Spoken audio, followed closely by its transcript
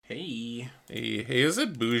Hey. Hey, is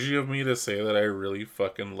it bougie of me to say that I really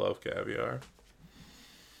fucking love caviar?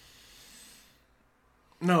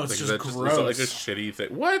 No, it's Like, just is that like a gross. shitty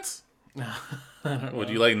thing? What? I don't Would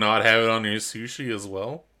you know. like not have it on your sushi as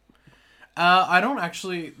well? I don't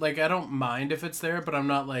actually I don't mind if it's there, but I'm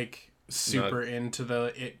not like Not, super into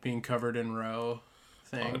the it being covered in roe oh,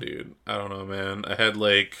 thing. dude, I don't know, man. I had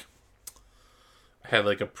like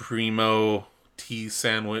a primo tea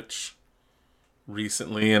sandwich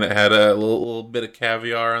recently, and it had a little bit of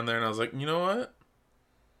caviar on there, and I was like, you know what?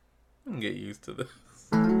 I can get used to this.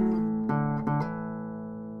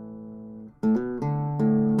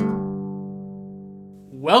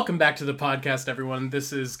 Welcome back to the podcast, everyone.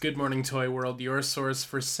 This is Good Morning Toy World, your source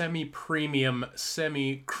for semi-premium,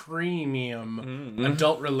 semi-premium,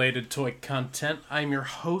 adult-related toy content. I'm your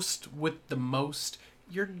host with the most,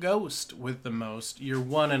 your ghost with the most, your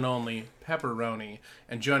one and only Pepperoni.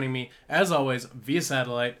 And joining me, as always, via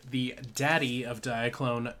satellite, the daddy of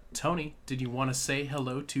Diaclone, Tony. Did you want to say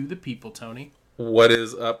hello to the people, Tony? What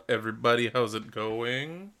is up, everybody? How's it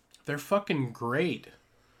going? They're fucking great.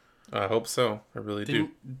 I hope so. I really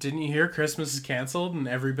do. Didn't you hear Christmas is canceled and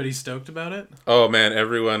everybody's stoked about it? Oh man,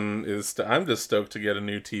 everyone is. I'm just stoked to get a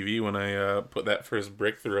new TV when I put that first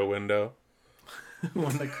brick through a window.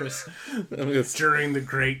 When the It's, during the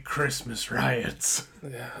Great Christmas Riots.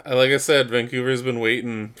 yeah, like I said, Vancouver's been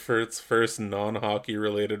waiting for its first non-hockey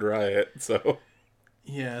related riot. So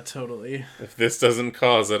Yeah, totally. if this doesn't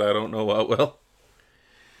cause it, I don't know what will.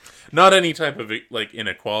 Not any type of like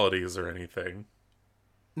inequalities or anything.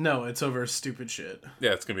 No, it's over stupid shit.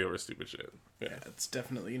 Yeah, it's gonna be over stupid shit. Yeah, Yeah, it's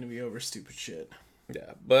definitely gonna be over stupid shit.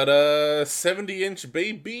 yeah. But 70-inch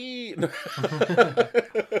baby.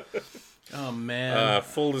 Oh man,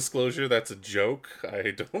 Full disclosure, that's a joke.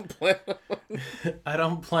 I don't plan on. I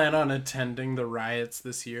don't plan on attending the riots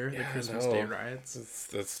this year. The Yeah, Christmas no. Day riots.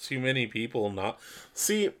 That's too many people. Not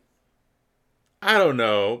see. I don't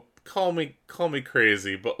know. Call me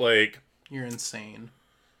crazy, but like You're insane.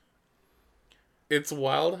 it's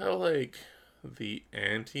wild how like the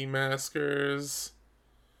anti-maskers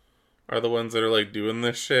are the ones that are like doing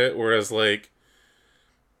this shit, whereas like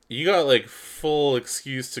you got like full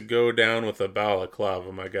excuse to go down with a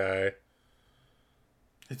balaclava, my guy.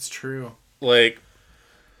 It's true. Like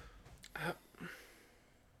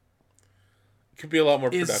it could be a lot more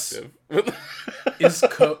Is productive.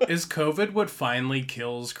 is COVID what finally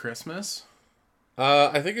kills Christmas?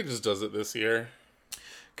 I think it just does it this year.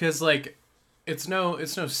 Because it's no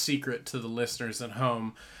secret to the listeners at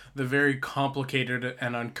home the very complicated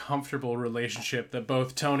and uncomfortable relationship that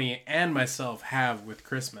both Tony and myself have with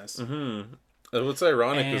Christmas. And what's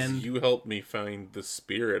ironic And- is you helped me find the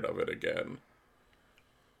spirit of it again.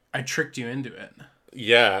 I tricked you into it.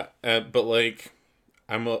 Yeah, but like,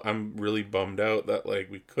 I'm really bummed out that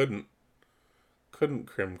like we couldn't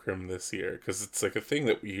crim this year because it's like a thing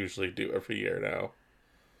that we usually do every year now.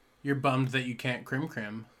 You're bummed that you can't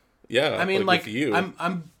crim. Yeah, I mean, with you.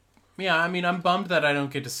 I'm bummed that I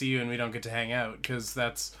don't get to see you and we don't get to hang out because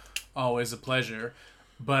that's always a pleasure.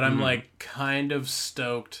 But I'm like kind of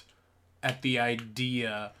stoked at the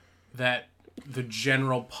idea that the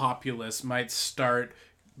general populace might start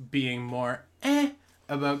being more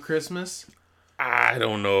about Christmas. I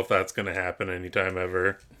don't know if that's gonna happen anytime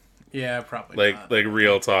ever. Yeah, probably Like not. like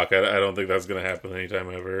real talk, I don't think that's gonna happen anytime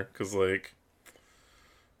ever. Cause like,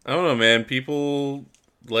 I don't know, man. People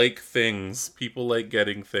like things. People like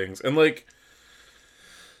getting things, and like,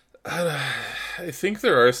 I think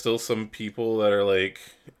there are still some people that are like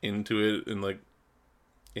into it and like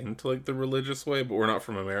into like the religious way, but we're not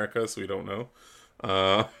from America, so we don't know.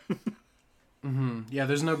 Uh, Yeah,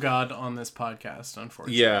 there's no God on this podcast,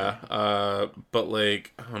 unfortunately. yeah, but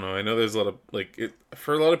like I don't know. I know there's a lot of like it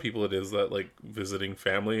for a lot of people. It is that like visiting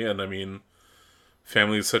family, and I mean,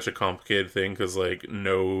 family is such a complicated thing because like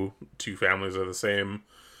no two families are the same.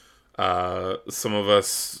 Some of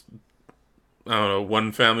us, I don't know,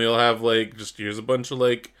 one family will have like just here's a bunch of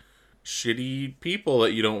like shitty people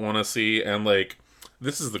that you don't want to see, and like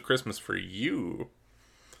this is the Christmas for you.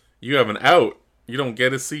 You have an out. You don't get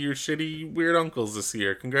to see your shitty weird uncles this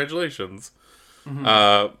year. Congratulations.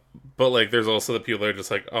 But like there's also the people that are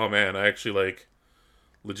just like, oh man, I actually like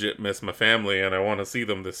legit miss my family and I want to see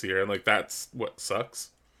them this year, and like that's what sucks.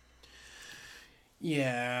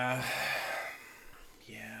 Yeah.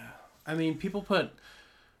 I mean, people tie,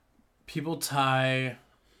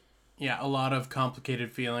 a lot of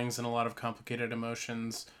complicated feelings and a lot of complicated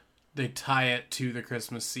emotions. They tie it to the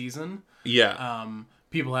Christmas season. Yeah.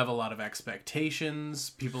 People have a lot of expectations.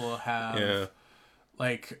 People have Yeah.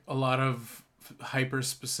 like a lot of hyper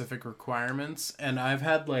specific requirements, and I've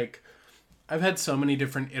had like I've had so many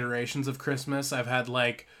different iterations of Christmas. I've had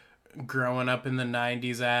like growing up in the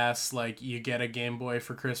 90s ass, like you get a Game Boy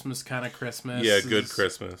for Christmas kind of Christmas. Yeah, good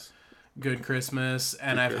Christmas. Good Christmas.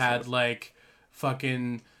 And Good I've had Christmas. like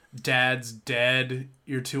fucking dad's dead,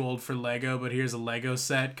 you're too old for Lego, but here's a Lego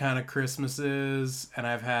set kind of Christmases. And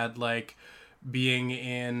I've had like being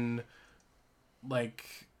in like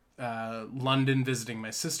London visiting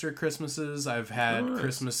my sister Christmases. I've had Nice.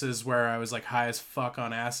 Christmases where I was like high as fuck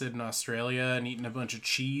on acid in Australia and eating a bunch of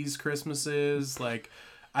cheese Christmases. Like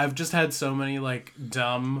I've just had so many like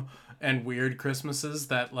dumb and weird Christmases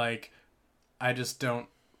that like I just don't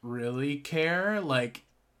really care. Like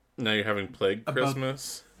Now you're having plague About-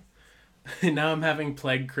 Christmas. now I'm having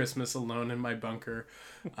plague Christmas alone in my bunker.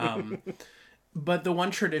 But the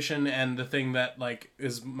one tradition and the thing that like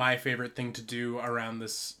is my favorite thing to do around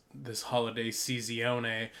this holiday season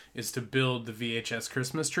is to build the VHS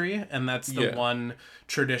Christmas tree, and that's the Yeah. one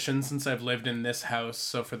tradition since I've lived in this house.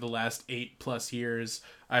 So for the last 8+ years,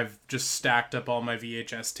 I've just stacked up all my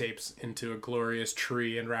VHS tapes into a glorious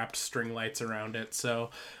tree and wrapped string lights around it.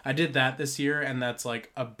 So I did that this year, and that's like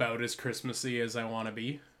about as Christmassy as I want to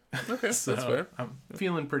be. Okay, So that's fair. I'm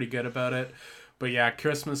feeling pretty good about it. But yeah,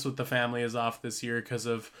 Christmas with the family is off this year because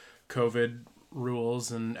of COVID rules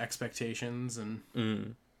and expectations and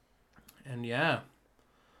yeah.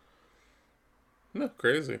 No,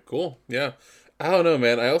 crazy. Cool. Yeah. I don't know,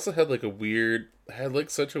 man. I also had like I had like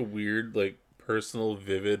such a weird, like personal,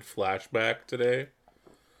 vivid flashback today.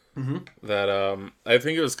 That, I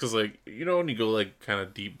think it was because, like, you know, when you go, like, kind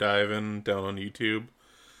of deep diving down on YouTube,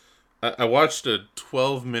 I watched a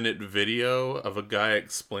 12-minute video of a guy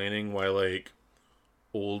explaining why, like,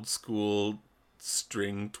 old school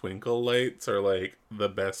string twinkle lights are, like, the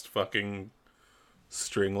best fucking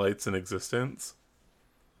string lights in existence.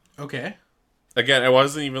 Okay. Again, I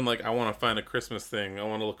wasn't even like, I want to find a Christmas thing. I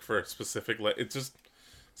want to look for a specific light. It's just,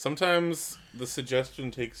 sometimes the suggestion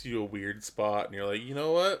takes you to a weird spot, and you're like, you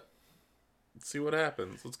know what? Let's see what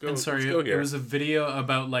happens. Let's go. And sorry, let's go there here. was a video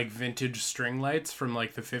about like vintage string lights from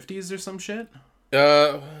like the 50s or some shit.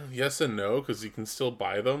 Yes and no, because you can still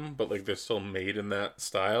buy them, but like they're still made in that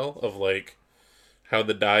style of like how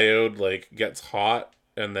the diode like gets hot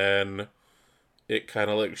and then it kind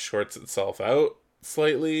of like shorts itself out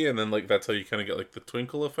slightly, and then like that's how you kind of get like the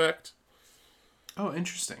twinkle effect. Oh,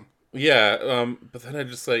 interesting. Yeah, but then I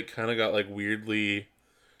just like kind of got like weirdly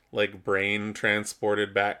like brain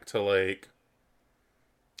transported back to like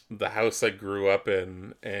the house I grew up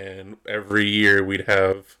in, and every year we'd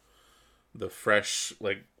have the fresh,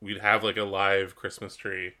 like we'd have like a live Christmas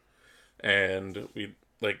tree, and we'd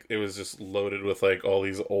like it was just loaded with like all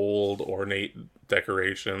these old ornate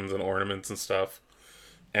decorations and ornaments and stuff,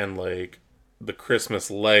 and like the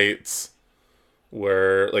Christmas lights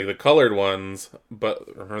were like the colored ones, but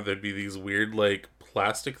remember there'd be these weird like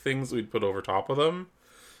plastic things we'd put over top of them,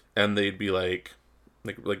 and they'd be like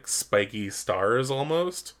spiky stars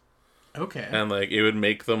almost, Okay. and like it would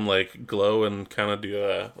make them like glow and kind of do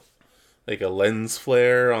a like a lens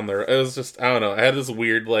flare on their. It was just, I don't know. I had this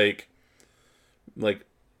weird like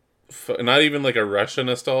not even like a Russia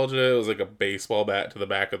nostalgia. It was like a baseball bat to the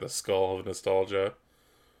back of the skull of nostalgia,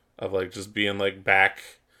 of like just being like back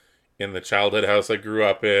in the childhood house I grew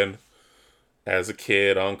up in as a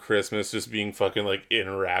kid on Christmas, just being fucking like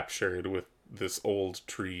enraptured with this old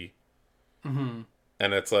tree. Mm-hmm.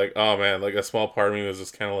 And it's like, oh man, like a small part of me was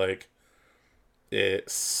just kind of like, it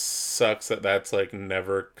sucks that that's like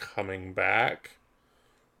never coming back,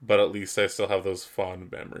 but at least I still have those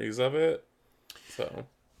fond memories of it. So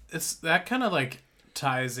It's that kind of like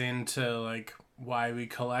ties into like why we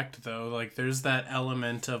collect though. Like there's that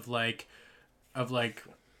element of like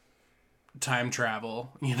time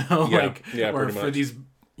travel, you know, Yeah, like yeah, where pretty for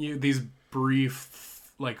much. these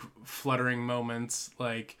brief like fluttering moments,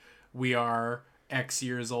 like we are X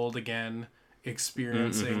years old again,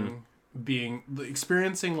 experiencing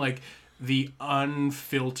like the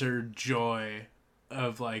unfiltered joy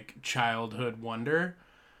of like childhood wonder.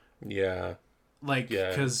 yeah, Like, Yeah.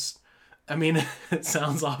 because I mean, it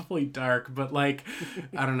sounds awfully dark, but like,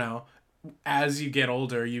 I don't know, as you get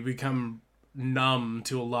older you become numb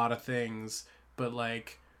to a lot of things, but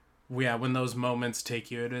like, yeah, when those moments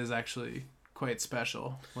take you, it is actually quite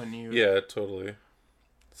special when you yeah, totally.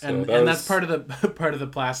 So and that that's was- part of the part of the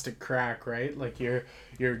plastic crack, right? Like you're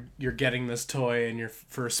getting this toy and you're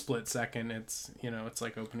for a split second it's, you know, it's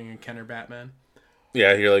like opening a Kenner Batman.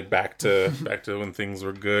 yeah, you're like back to when things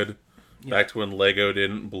were good, back to when Lego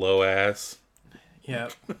didn't blow ass.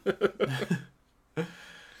 Yep.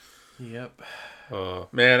 Yep. Oh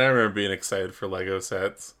man, I remember being excited for Lego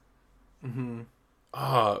sets. Mm-hmm.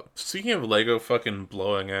 Speaking of Lego fucking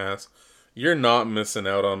blowing ass, You're not missing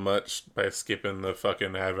out on much by skipping the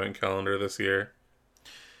fucking advent calendar this year.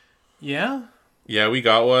 Yeah? Yeah, we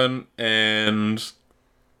got one, and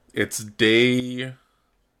it's day...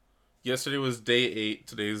 Yesterday was day 8,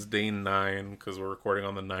 today's day 9, because we're recording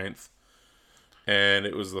on the 9th. And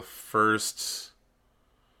it was the first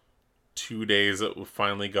 2 days that we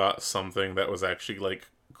finally got something that was actually, like,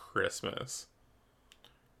 Christmas.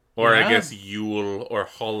 Or Yeah. I guess Yule or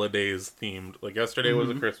holidays themed. Like, yesterday was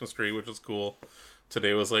a Christmas tree, which was cool.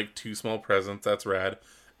 Today was, like, 2 small presents. That's rad.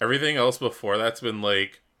 Everything else before that's been,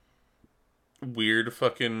 like, weird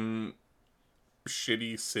fucking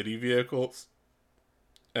shitty city vehicles.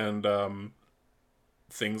 And,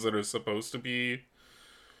 things that are supposed to be,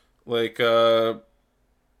 like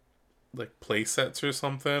play sets or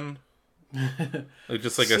something. Like,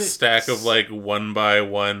 just, like, a stack of, like,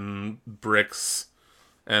 1x1 bricks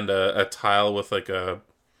and a tile with, like a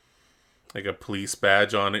police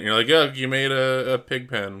badge on it. And you're like, yeah, you made a pig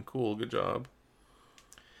pen. Cool, good job.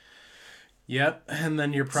 Yep, and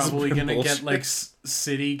then you're probably been gonna bullshit. get like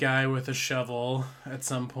city guy with a shovel at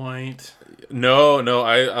some point. No,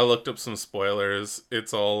 I looked up some spoilers.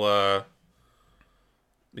 It's all,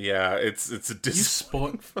 yeah, it's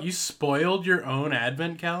a You spoiled your own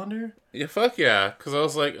advent calendar? Yeah, fuck yeah. Because I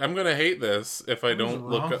was like, I'm gonna hate this if I What is don't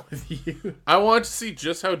look wrong up. with you? I want to see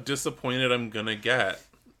just how disappointed I'm gonna get.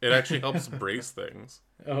 It actually helps brace things.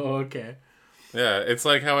 Oh, okay. Yeah, it's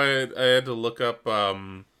like how I had to look up.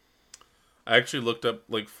 I actually looked up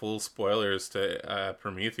like full spoilers to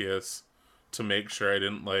Prometheus to make sure I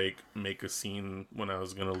didn't like make a scene when I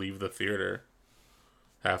was gonna leave the theater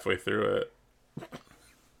halfway through it.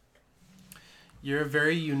 You're a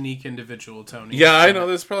very unique individual, Tony. Yeah, I know.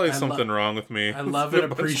 There's probably I something wrong with me. I love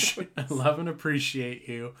and appreciate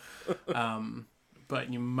you,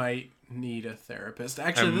 but you might need a therapist.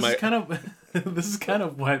 Actually, this is kind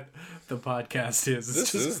of what the podcast is.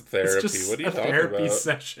 This is therapy. What are you talking therapy about?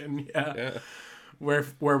 session, Yeah.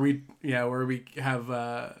 where we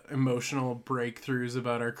have emotional breakthroughs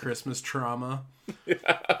about our Christmas trauma.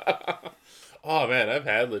 Oh man, I've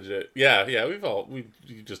had legit. Yeah. We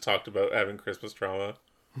just talked about having Christmas trauma.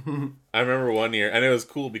 I remember one year, and it was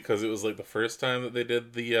cool because it was like the first time that they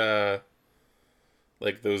did the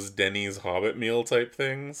like those Denny's Hobbit meal type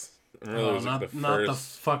things. I remember it was not the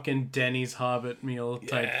fucking Denny's Hobbit meal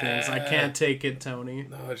type things. I can't take it, Tony.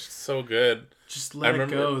 No, it's just so good. Just let it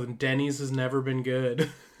go. Denny's has never been good.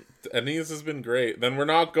 Denny's has been great. Then we're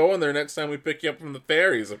not going there next time we pick you up from the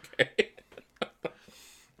ferries, okay?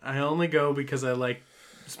 I only go because I like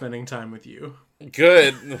spending time with you.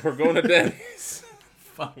 Good. We're going to Denny's.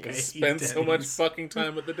 Fuck, I hate Spend so much Denny's. fucking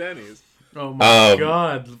time at the Denny's. Oh my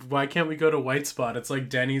god. Why can't we go to White Spot? It's like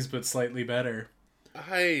Denny's, but slightly better.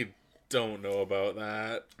 I don't know about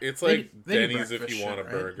that. It's They like do Denny's if breakfast you want a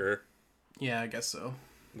shit, right? burger. Yeah, I guess so.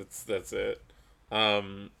 That's it. Yeah,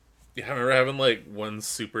 I remember having like one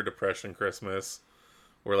super depression Christmas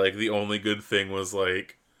where like the only good thing was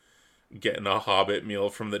like getting a Hobbit meal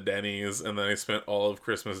from the Denny's, and then I spent all of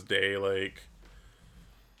Christmas Day like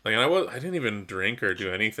I didn't even drink or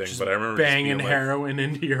do anything, but I remember Banging just being, heroin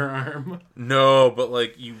into your arm. no, but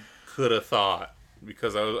like you could have thought,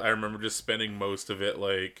 because I remember just spending most of it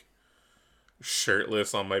like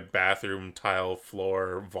shirtless on my bathroom tile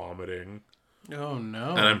floor vomiting. Oh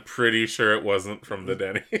no. And I'm pretty sure it wasn't from the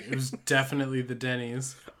Denny's. It was definitely the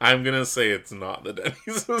Denny's. I'm gonna say it's not the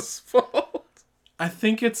Denny's fault. I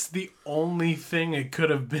think it's the only thing it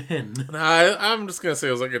could have been. I'm just gonna say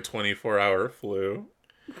it was like a 24-hour flu.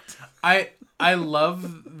 I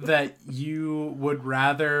love that you would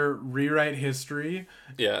rather rewrite history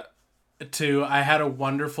Yeah. to I had a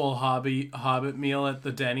wonderful Hobbit meal at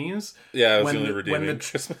the Denny's. Yeah, it was the only redeeming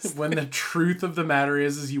Christmas when the truth of the matter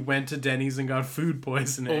is you went to Denny's and got food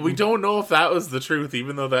poisoning. Well, we don't know if that was the truth,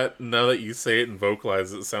 even though that now that you say it and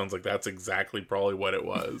vocalize it, it sounds like that's exactly probably what it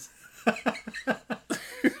was.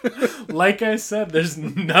 Like I said, there's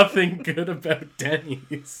nothing good about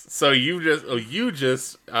Denny's. So you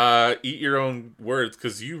just eat your own words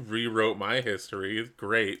because you rewrote my history.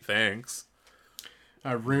 Great, thanks.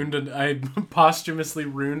 I posthumously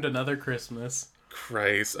ruined another Christmas.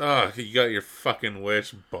 Christ, you got your fucking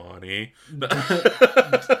wish, Bonnie.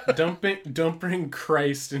 Don't bring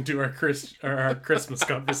Christ into our Christmas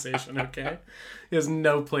conversation, okay? He has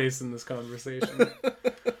no place in this conversation.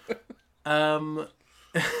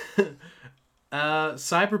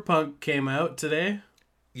 Cyberpunk came out today.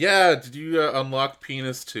 Yeah, did you unlock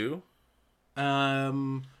Penis 2? I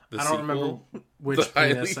don't sequel? remember which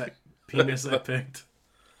The penis I picked.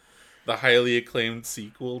 the highly acclaimed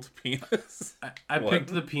sequel to Penis. I What?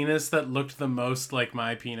 picked the penis that looked the most like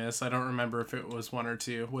my penis. I don't remember if it was one or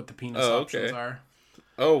two, what the penis Oh, options okay. are.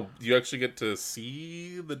 Oh, you actually get to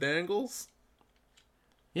see the dangles?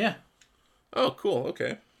 Yeah. Oh, cool.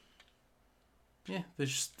 Okay. Yeah, they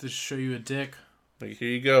just show you a dick. Like, here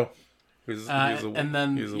you go. Here's And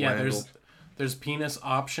then here's a yeah, wangle. there's penis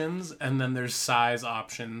options and then there's size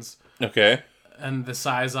options. Okay. And the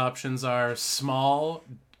size options are small,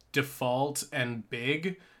 default, and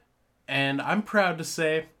big. And I'm proud to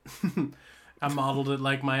say I modeled it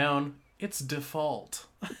like my own. It's default.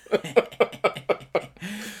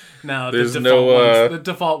 No, There's no, the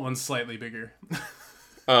default one's slightly bigger.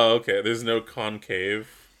 Oh, okay. There's no concave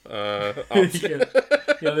option.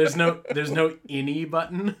 Yeah, there's no innie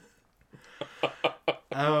button.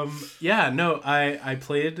 Yeah, no, I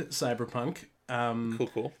played Cyberpunk.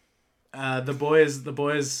 Cool. The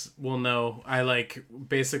boys will know. I like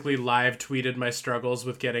basically live tweeted my struggles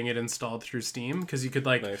with getting it installed through Steam because you could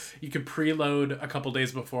Nice. you could preload a couple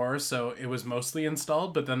days before, so it was mostly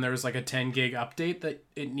installed. But then there was like a 10 gig update that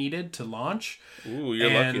it needed to launch. Ooh, you're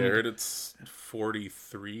lucky. I And- heard it's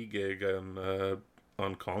 43 gig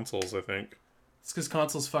on consoles, I think. It's because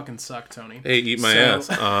consoles fucking suck, Tony. Hey, eat my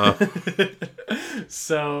So-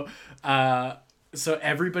 ass. So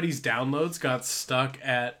everybody's downloads got stuck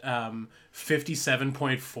at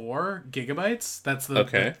 57.4 gigabytes. That's the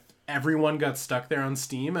Okay. everyone got stuck there on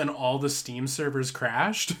Steam, and all the Steam servers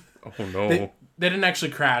crashed. Oh, no. They didn't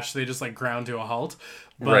actually crash; they just like ground to a halt.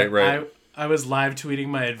 But Right. I was live tweeting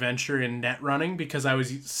my adventure in net running because I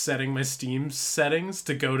was setting my Steam settings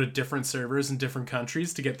to go to different servers in different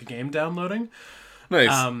countries to get the game downloading.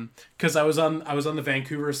 Nice. Because I was on the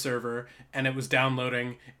Vancouver server and it was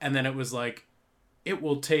downloading, and then it was like, it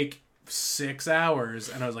will take 6 hours,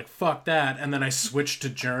 and I was like, fuck that. And then I switched to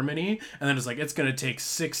Germany, and then it's like, it's gonna take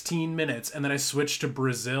 16 minutes, and then I switched to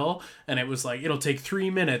Brazil, and it was like, it'll take 3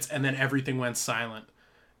 minutes, and then everything went silent,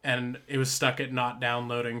 and it was stuck at not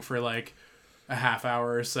downloading for like a half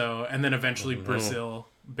hour or so, and then eventually Brazil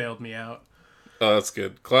bailed me out. Oh, that's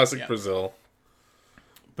good. Classic Yeah. Brazil.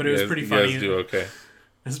 But it was pretty You funny. guys do okay.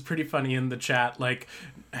 It's pretty funny in the chat, like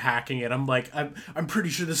hacking it. I'm like, I'm pretty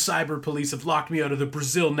sure the cyber police have locked me out of the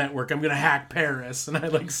Brazil network. I'm gonna hack Paris, and I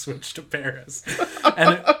like switched to Paris,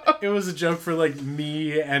 and it was a joke for like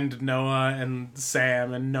me and Noah and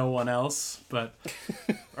Sam and no one else. But,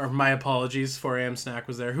 or my apologies. 4 a.m. snack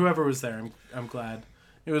was there. Whoever was there, I'm glad.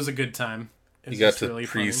 It was a good time. It's You got just to really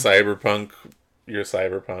funny. pre-cyberpunk your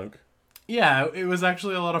cyberpunk. Yeah, it was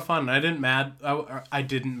actually a lot of fun. I didn't mad. I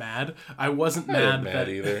didn't mad. I wasn't I mad, wasn't mad that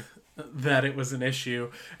either. that it was an issue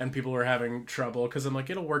and people were having trouble, because I'm like,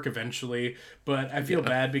 it'll work eventually. But I feel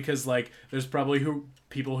bad because like there's probably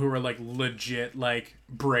people who are like legit like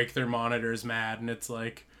break their monitors mad, and it's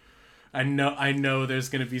like I know there's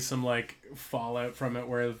gonna be some like fallout from it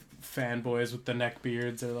where fanboys with the neck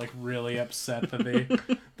beards are like really upset that they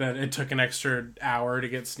that it took an extra hour to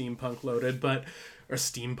get Steampunk loaded, but or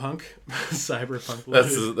Steampunk Cyberpunk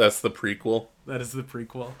loaded. That's the prequel. That is the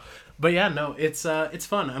prequel. But yeah, no, it's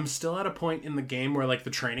fun. I'm still at a point in the game where like the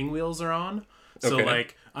training wheels are on. So Okay.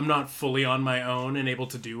 like I'm not fully on my own and able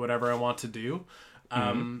to do whatever I want to do.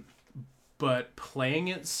 But playing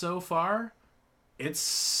it so far, it's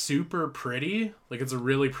super pretty. Like it's a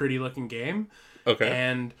really pretty looking game. Okay.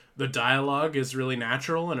 And the dialogue is really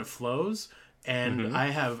natural and it flows. And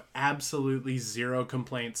I have absolutely zero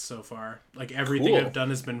complaints so far. Like everything Cool. I've done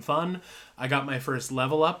has been fun. I got my first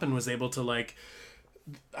level up and was able to like,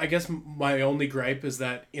 I guess my only gripe is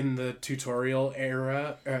that in the tutorial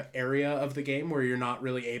area of the game where you're not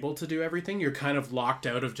really able to do everything, you're kind of locked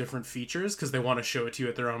out of different features because they want to show it to you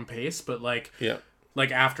at their own pace. But like, Yeah.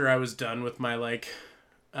 like after I was done with my like,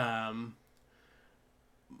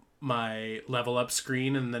 my level up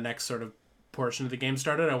screen and the next sort of portion of the game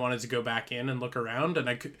started, I wanted to go back in and look around, and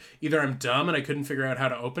I could either I'm dumb and I couldn't figure out how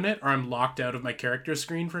to open it, or I'm locked out of my character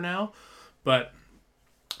screen for now. But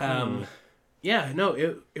yeah, no,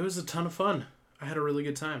 it was a ton of fun. I had a really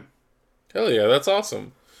good time. Hell yeah, that's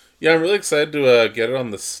awesome. Yeah, I'm really excited to get it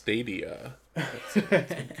on the Stadia.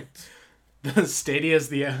 Stadia's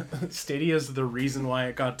the reason why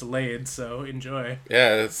it got delayed, so enjoy.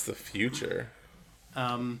 Yeah, that's the future.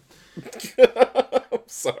 Um I'm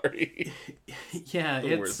sorry. yeah,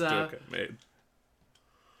 The worst joke I made.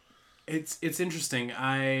 it's interesting.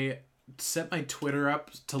 I set my Twitter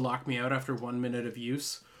up to lock me out after 1 minute of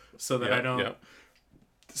use so that I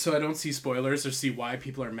don't see spoilers or see why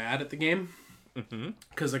people are mad at the game.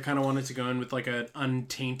 Because I kind of wanted to go in with like an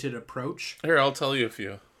untainted approach. Here, I'll tell you a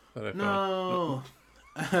few that I found. No,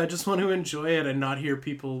 I just want to enjoy it and not hear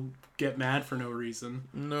people get mad for no reason.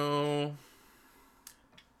 No.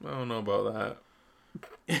 I don't know about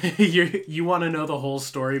that. You want to know the whole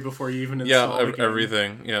story before you even install the game.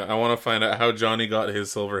 Everything. Yeah, I want to find out how Johnny got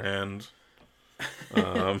his silver hand.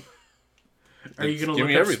 Are you gonna give look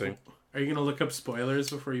me up everything? Are you gonna look up spoilers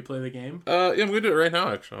before you play the game? Yeah, I'm gonna do it right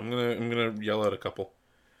now. Actually, I'm gonna yell out a couple.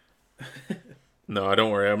 No, don't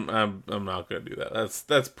worry. I'm not gonna do that.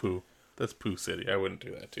 That's poo. That's poo city. I wouldn't do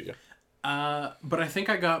that to you. But I think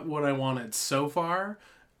I got what I wanted so far.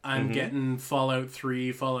 I'm getting Fallout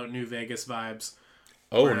 3, Fallout New Vegas vibes.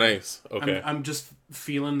 Oh, nice. Okay. I'm just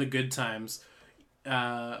feeling the good times.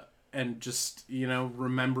 And just,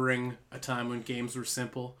 remembering a time when games were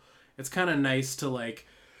simple. It's kind of nice to, like,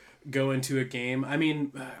 go into a game. I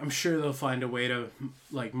mean, I'm sure they'll find a way to,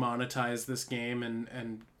 like, monetize this game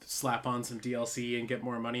and slap on some DLC and get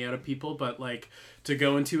more money out of people. But, like, to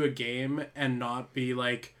go into a game and not be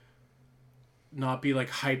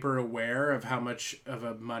hyper aware of how much of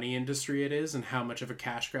a money industry it is and how much of a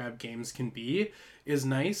cash grab games can be is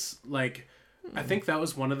nice. Like, I think that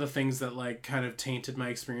was one of the things that, like, kind of tainted my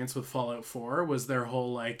experience with Fallout 4 was their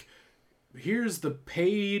whole, like, here's the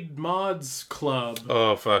paid mods club.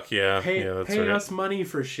 Oh, fuck yeah. Pay That's right. us money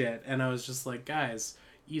for shit. And I was just like, guys,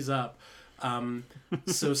 ease up.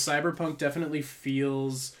 So Cyberpunk definitely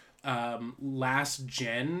feels last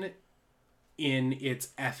gen in its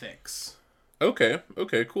ethics. Okay,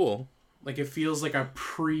 cool. Like, it feels like a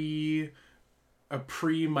pre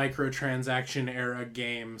microtransaction era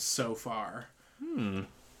game so far.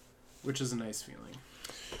 Which is a nice feeling.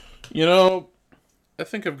 I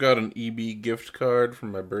think I've got an EB gift card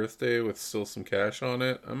from my birthday with still some cash on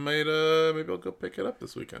it. I might maybe I'll go pick it up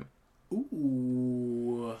this weekend.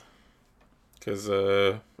 Ooh. Cuz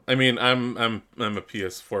I mean, I'm a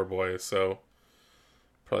PS4 boy, so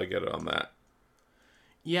probably get it on that.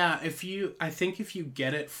 Yeah, I think if you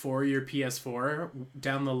get it for your PS4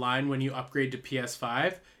 down the line when you upgrade to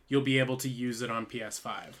PS5, you'll be able to use it on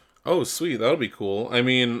PS5. Oh, sweet. That'll be cool. I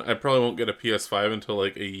mean, I probably won't get a PS5 until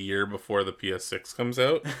like a year before the PS6 comes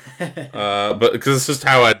out. But because it's just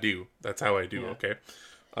how I do. That's how I do, okay?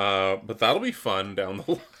 But that'll be fun down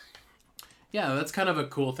the line. Yeah, that's kind of a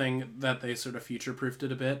cool thing that they sort of future-proofed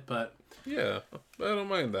it a bit, but... Yeah, I don't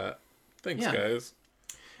mind that. Thanks, guys.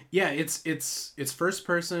 Yeah, it's first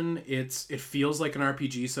person. It feels like an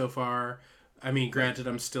RPG so far. I mean, granted,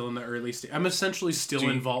 I'm still in the early stage. I'm essentially still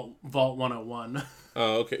in Vault 101.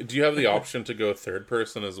 Oh, okay. Do you have the option to go third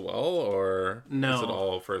person as well, or no. Is it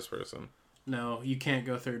all first person? No, you can't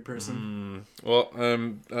go third person. Well,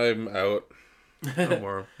 I'm out. No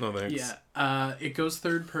more. No thanks. Yeah. It goes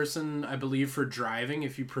third person, I believe, for driving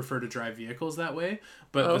if you prefer to drive vehicles that way.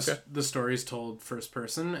 But the story's told first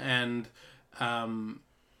person, and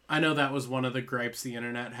I know that was one of the gripes the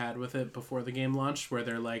internet had with it before the game launched, where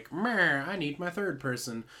they're like, "Meh, I need my third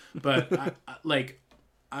person." But I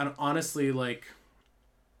honestly, like,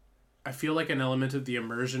 I feel like an element of the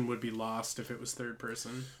immersion would be lost if it was third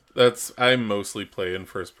person. I mostly play in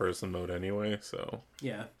first person mode anyway, so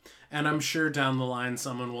yeah. And I'm sure down the line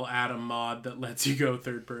someone will add a mod that lets you go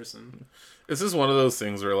third person. This is one of those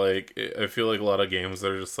things where, like, I feel like a lot of games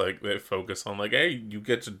they're just like they focus on like, hey, you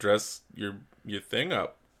get to dress your thing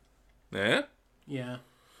up. Eh? Yeah.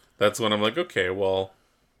 That's when I'm like, okay, well,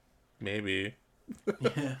 maybe.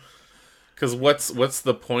 Yeah. Because what's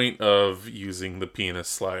the point of using the penis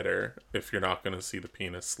slider if you're not going to see the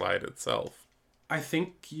penis slide itself? I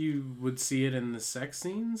think you would see it in the sex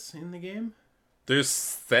scenes in the game. There's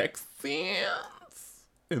sex scenes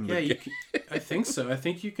in the game? I think so. I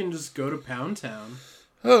think you can just go to Pound Town.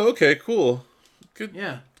 Oh, okay, cool. Good.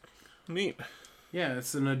 Yeah. Neat. Yeah,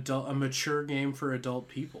 it's a mature game for adult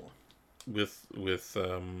people. With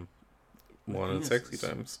wanted sexy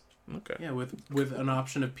times. Okay. Yeah, with an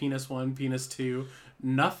option of penis 1, penis 2,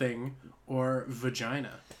 nothing, or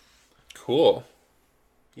vagina. Cool.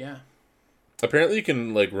 Yeah. Apparently you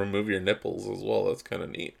can, like, remove your nipples as well. That's kind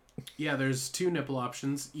of neat. Yeah, there's 2 nipple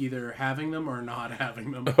options, either having them or not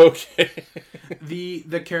having them. Okay.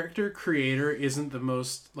 The character creator isn't the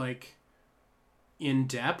most, like,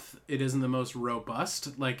 in-depth. It isn't the most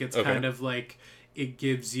robust. Like, it's kind of like it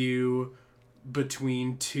gives you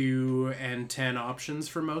between 2 and 10 options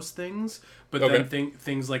for most things, but then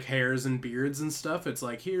things like hairs and beards and stuff, it's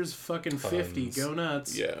like, here's fucking 50, go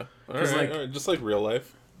nuts. Yeah. All right, just like real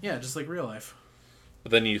life. Yeah, just like real life.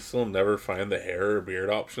 But then you still never find the hair or beard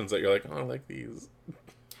options that you're like, oh, I like these.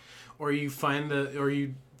 Or you find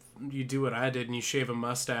you do what I did and you shave a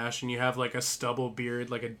mustache and you have like a stubble beard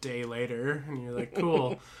like a day later and you're like,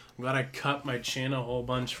 cool, I'm glad I cut my chin a whole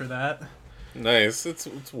bunch for that. Nice.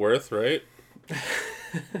 It's worth, right?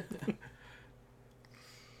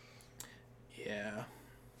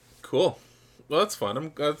 Cool. Well, that's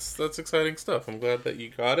fun. That's exciting stuff. I'm glad that you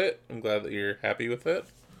got it. I'm glad that you're happy with it.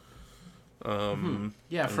 Yeah, I'm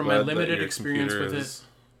from my glad that limited your experience computer with is- it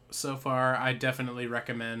so far, I definitely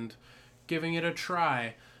recommend giving it a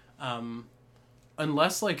try.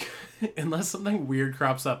 Unless like unless something weird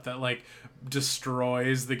crops up that like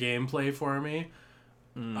destroys the gameplay for me,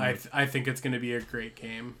 I think it's going to be a great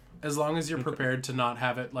game. As long as you're prepared to not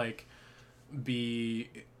have it like be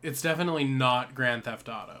it's definitely not Grand Theft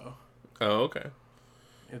Auto. Oh, okay.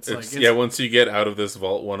 It's It's, like yeah, once you get out of this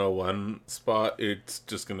Vault 101 spot, it's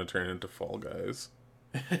just going to turn into Fall Guys.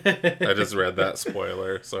 I just read that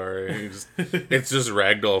spoiler. Sorry. It's just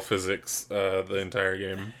ragdoll physics the entire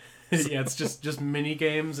game. yeah, it's just mini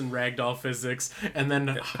games and ragdoll physics, and then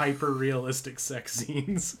hyper realistic sex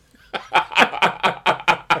scenes.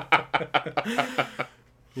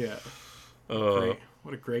 Yeah, great.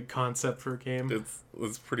 What a great concept for a game.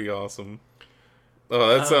 It's pretty awesome.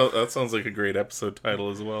 Oh, that sounds like a great episode title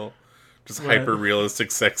as well. Just hyper realistic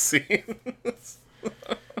sex scenes.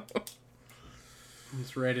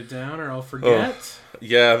 Let's write it down, or I'll forget. Oh,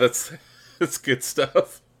 yeah, that's good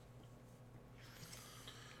stuff.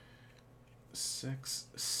 Sex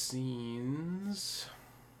scenes.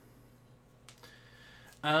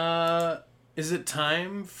 Is it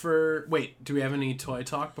time for... Wait, do we have any toy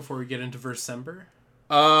talk before we get into Versember?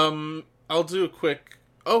 I'll do a quick...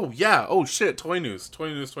 Oh, yeah. Oh, shit. Toy news.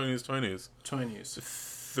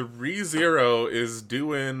 3-0 is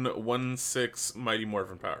doing 1/6 Mighty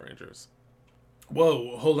Morphin Power Rangers.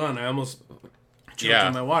 Whoa, hold on. I almost choked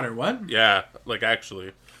on my water. What? Yeah, like actually.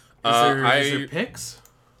 Is there pics?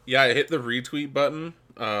 Yeah, I hit the retweet button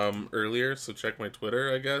earlier, so check my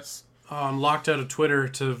Twitter, I guess. Oh, I'm locked out of Twitter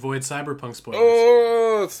to avoid Cyberpunk spoilers.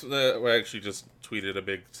 Oh, I actually just tweeted a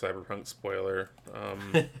big Cyberpunk spoiler.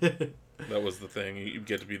 That was the thing. You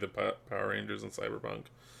get to be the Power Rangers in Cyberpunk.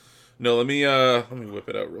 No, let me whip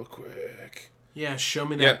it out real quick. Yeah, show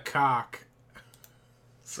me that cock.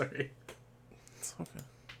 Sorry. It's okay.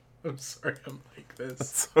 I'm sorry I'm like this.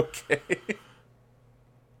 It's okay.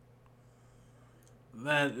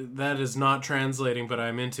 That is not translating, but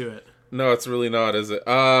I'm into it. No, it's really not, is it?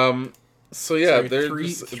 So yeah,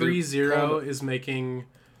 there's 3-0 is making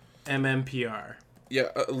MMPR. Yeah,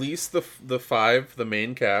 at least the 5, the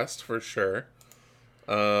main cast for sure.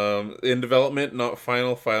 In development, not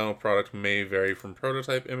final product may vary from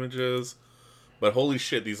prototype images, but holy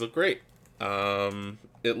shit, these look great.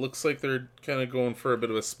 It looks like they're kind of going for a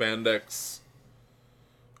bit of a spandex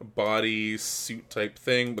body suit type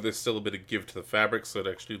thing, but there's still a bit of give to the fabric, so it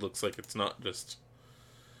actually looks like it's not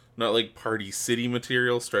like Party City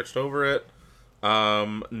material stretched over it.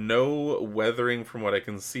 No weathering from what I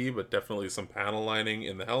can see, but definitely some panel lining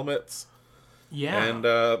in the helmets. Yeah. And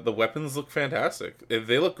the weapons look fantastic.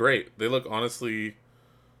 They look great. They look honestly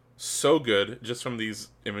so good just from these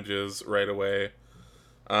images right away.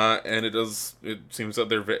 And it seems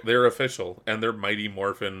that they're official and they're Mighty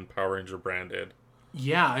Morphin Power Ranger branded.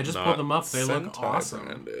 Yeah, I just pulled them up. They look Sentai awesome.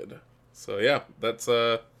 Branded. So yeah, that's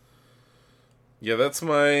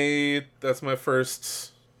my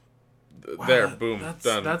first. Wow, there, boom,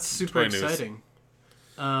 done. That's super Toy news. exciting.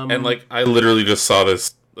 And like I literally just saw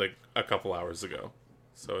this like a couple hours ago,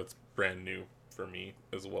 so it's brand new for me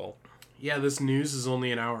as well. Yeah, this news is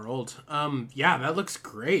only an hour old. Yeah, that looks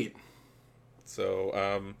great.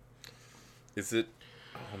 So, is it?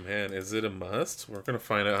 Oh man, is it a must? We're gonna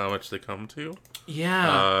find out how much they come to.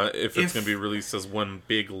 Yeah. If it's gonna be released as one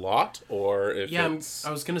big lot, or if it's...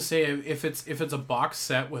 I was gonna say if it's a box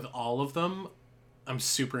set with all of them, I'm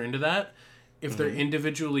super into that. If they're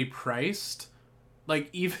individually priced, like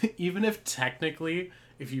even if technically,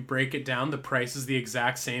 if you break it down, the price is the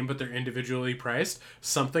exact same, but they're individually priced,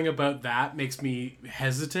 something about that makes me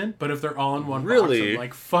hesitant. But if they're all in one box, I'm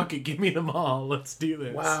like, fuck it, give me them all. Let's do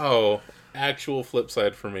this. Wow. Actual flip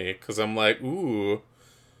side for me, because I'm like, ooh,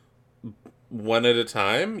 one at a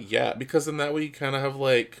time? Yeah, because in that way you kind of have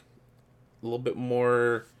like a little bit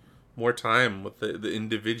more time with the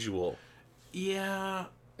individual. Yeah.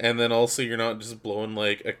 And then also you're not just blowing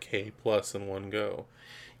like a K plus in one go.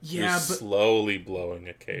 Yeah, you're slowly blowing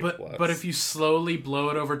a K plus. But if you slowly blow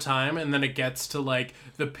it over time, and then it gets to like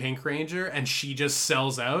the Pink Ranger, and she just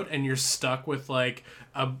sells out, and you're stuck with like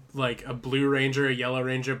a Blue Ranger, a Yellow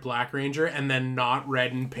Ranger, Black Ranger, and then not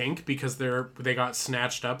red and pink because they got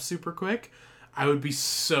snatched up super quick. I would be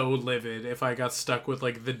so livid if I got stuck with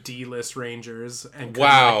like the D-list Rangers and couldn't,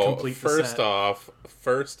 like, complete the set.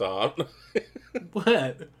 First off,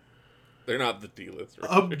 what? They're not the D-list Rangers.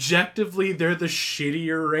 Objectively, they're the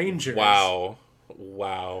shittier Rangers. Wow.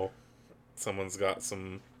 Someone's got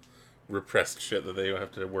some repressed shit that they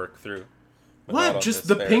have to work through. but not What? on Just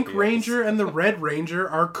this the Pink therapy Ranger and the Red Ranger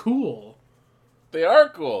are cool. They are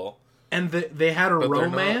cool. And they had a But they're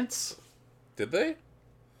romance. Did they?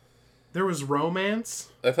 There was romance.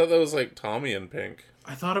 I thought that was like Tommy and Pink.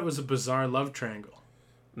 I thought it was a bizarre love triangle.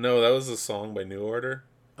 No, that was a song by New Order.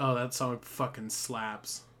 Oh, that song fucking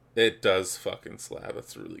slaps. It does fucking slap.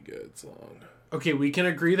 It's a really good song. Okay, we can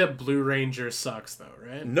agree that Blue Ranger sucks, though,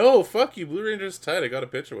 right? No, fuck you. Blue Ranger's tight. I got a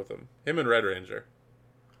picture with him. Him and Red Ranger.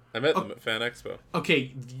 I met them at Fan Expo.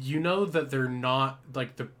 Okay, you know that they're not,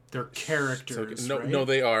 like, they're characters, No, right? no,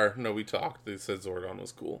 they are. No, we talked. They said Zordon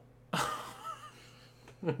was cool.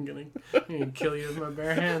 I'm gonna kill you with my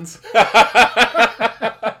bare hands.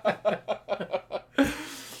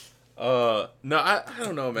 No, I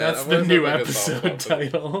don't know, man. That's I've the always new had, like, a episode soft spot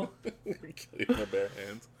title. Kill you with my bare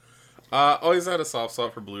hands. Always had a soft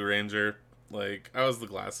spot for Blue Ranger. Like, I was the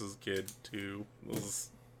glasses kid, too.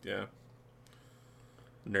 Yeah.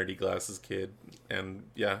 Nerdy glasses kid. And,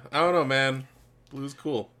 yeah. I don't know, man. Blue's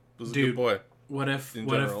cool. Blue's a good boy. What if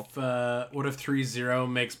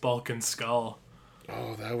 3-0 makes Bulk and Skull?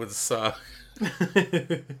 Oh, that would suck.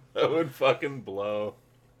 That would fucking blow.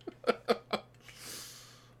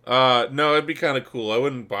 No, it'd be kind of cool. I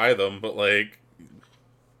wouldn't buy them, but, like,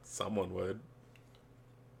 someone would.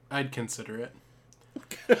 I'd consider it.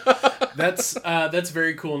 That's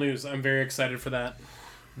very cool news. I'm very excited for that.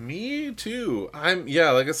 Me too.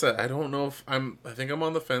 Like I said, I don't know if I think I'm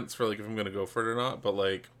on the fence for, like, if I'm gonna go for it or not, but,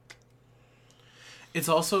 like, it's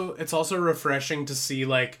also refreshing to see,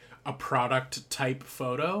 like, a product type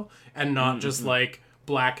photo and not just like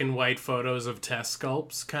black and white photos of test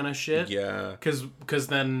sculpts kind of shit. Yeah. Because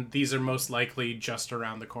then these are most likely just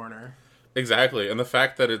around the corner. Exactly. And the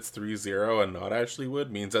fact that it's 3-0 and not Ashley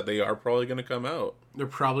Wood means that they are probably going to come out. They're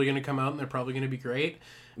probably going to come out and they're probably going to be great.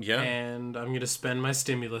 Yeah. And I'm going to spend my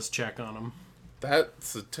stimulus check on them.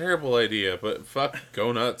 That's a terrible idea, but fuck,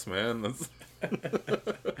 go nuts, man.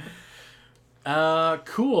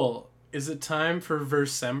 Cool. Is it time for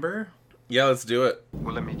Versember? Yeah, let's do it.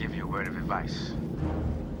 Well, let me give you a word of advice.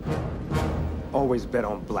 Always bet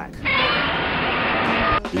on black.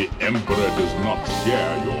 The Emperor does not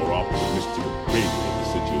share your optimistic opinion of the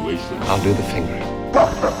situation. I'll do the fingering.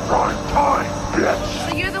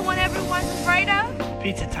 So you're the one everyone's afraid of?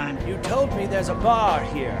 Pizza time. You told me there's a bar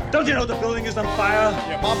here. Don't you know the building is on fire?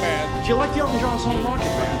 Yeah, my bad. Do you like the Elton John song Rocket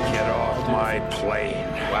Man? Get off my plane.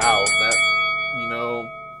 Wow,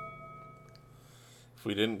 if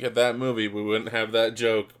we didn't get that movie, we wouldn't have that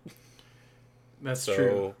joke. That's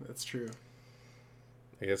true. That's true.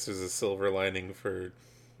 I guess there's a silver lining for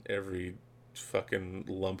every fucking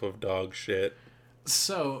lump of dog shit.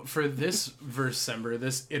 So, for this Versember,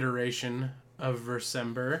 this iteration of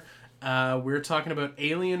Versember, we're talking about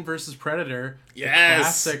Alien vs. Predator. Yes! The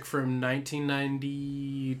classic from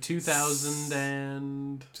 1990, 2000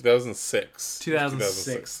 and... 2006.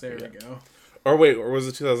 2006, there we go. Or was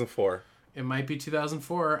it 2004? It might be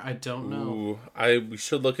 2004, I don't know. Ooh, we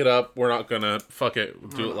should look it up. We're not gonna. Fuck it. We'll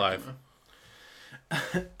do it live.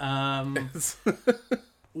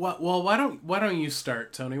 Well, why don't you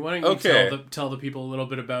start, Tony? Why don't you tell the people a little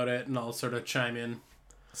bit about it, and I'll sort of chime in.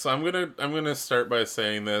 So I'm gonna start by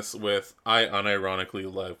saying this with I unironically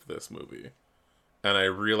love this movie, and I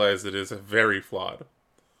realize it is very flawed,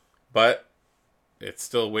 but it's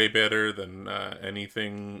still way better than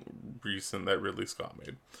anything recent that Ridley Scott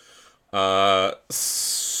made.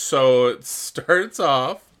 So it starts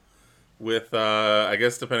off with I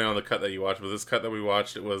guess depending on the cut that you watch, but this cut that we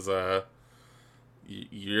watched, it was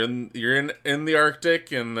you're in the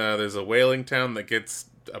Arctic, and there's a whaling town that gets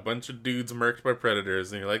a bunch of dudes murked by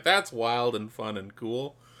predators, and you're like, that's wild and fun and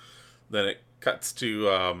cool. Then it cuts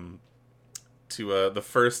to the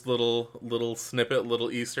first little snippet,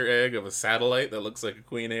 little Easter egg of a satellite that looks like a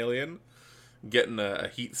queen alien getting a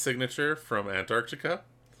heat signature from Antarctica.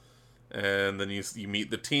 And then you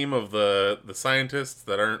meet the team of the scientists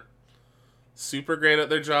that aren't super great at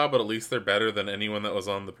their job, but at least they're better than anyone that was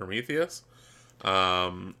on the Prometheus.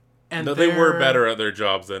 And they were better at their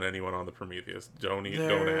jobs than anyone on the Prometheus. Don't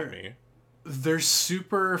at me. They're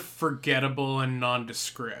super forgettable and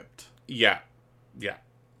nondescript. Yeah.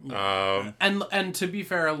 And to be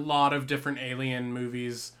fair, a lot of different Alien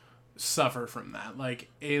movies suffer from that. Like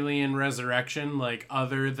Alien Resurrection, like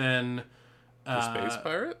other than the Space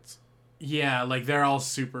Pirates? Yeah, like they're all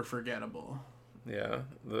super forgettable. Yeah,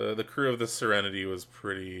 the crew of the Serenity was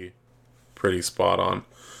pretty spot on.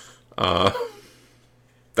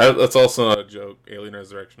 That's also not a joke. Alien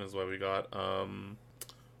Resurrection is why we got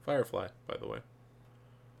Firefly, by the way.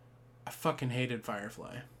 I fucking hated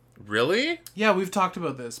Firefly. Really? Yeah, we've talked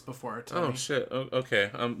about this before, Tony. Oh shit.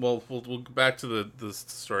 Okay. Well, we'll go back to the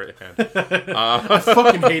story at hand. I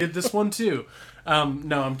fucking hated this one too.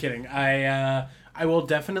 No, I'm kidding. I will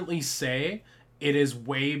definitely say it is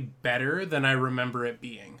way better than I remember it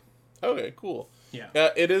being. Okay, cool. Yeah.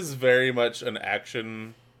 It is very much an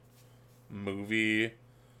action movie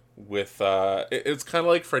with it's kind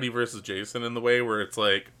of like Freddy vs. Jason in the way where it's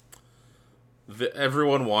like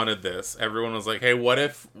everyone wanted this. Everyone was like, "Hey, what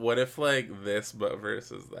if like this but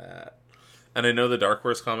versus that?" And I know the Dark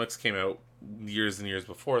Horse comics came out years and years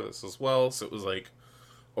before this as well, so it was like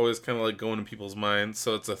always kind of like going in people's minds.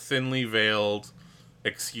 So it's a thinly veiled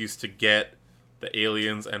excuse to get the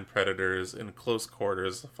aliens and predators in close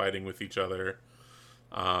quarters fighting with each other.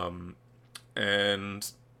 And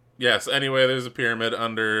yes, anyway, there's a pyramid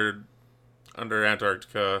under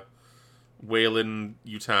Antarctica. Wayland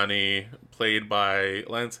Yutani, played by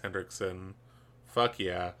Lance Hendrickson, fuck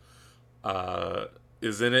yeah,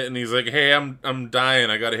 is in it, and he's like, "Hey, I'm dying.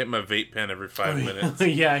 I gotta hit my vape pen every 5 minutes."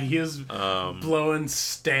 Yeah, he is blowing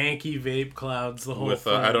stanky vape clouds the whole With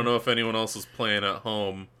time. I don't know if anyone else is playing at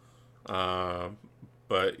home,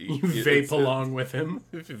 but You vape along with him.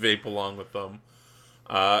 If you vape along with them,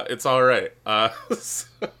 it's all right.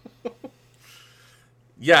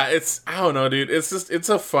 Yeah, I don't know, dude. It's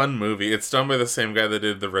a fun movie. It's done by the same guy that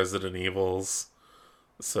did the Resident Evils.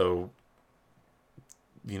 So,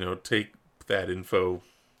 take that info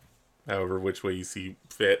however which way you see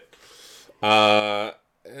fit. And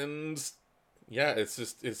yeah, it's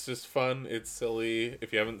just fun. It's silly.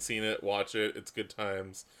 If you haven't seen it, watch it. It's good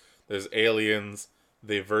times. There's aliens.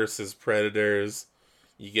 They versus predators.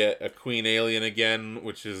 You get a queen alien again,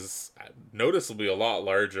 which is noticeably a lot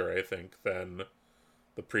larger, I think, than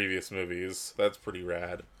the previous movies. That's pretty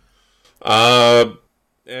rad. And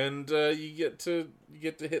you get to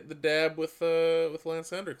hit the dab with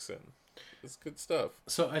Lance Hendrickson. It's good stuff.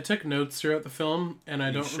 So I took notes throughout the film, and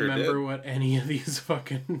I don't sure remember did? what any of these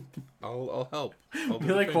fucking. I'll help. I'll do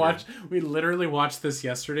We the finger. We literally watched this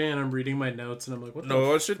yesterday, and I'm reading my notes, and I'm like, what? No, I the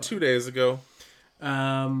watched it 2 days ago.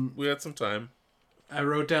 We had some time. I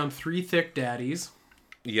wrote down 3 thick daddies.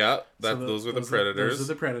 Yeah, So those are the predators. Those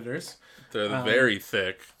are the predators. They're very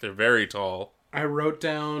thick. They're very tall. I wrote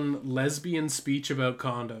down lesbian speech about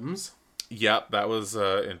condoms. Yeah, that was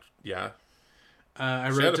yeah. I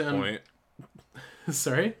She wrote had a down. point.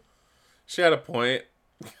 Sorry. She had a point.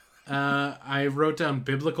 I wrote down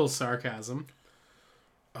biblical sarcasm.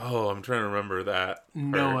 Oh, I'm trying to remember that.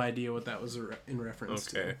 No part. idea what that was in reference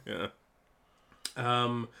to. Okay, yeah.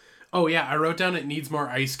 Oh yeah, I wrote down it needs more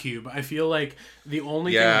Ice Cube. I feel like the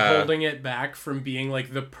only Yeah. thing holding it back from being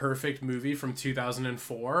like the perfect movie from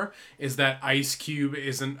 2004 is that Ice Cube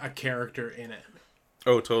isn't a character in it.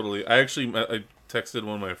 Oh, totally. I texted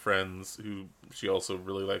one of my friends who she also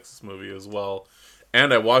really likes this movie as well,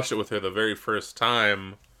 and I watched it with her the very first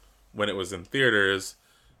time when it was in theaters,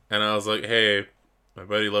 and I was like, "Hey, my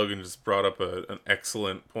buddy Logan just brought up an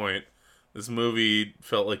excellent point. This movie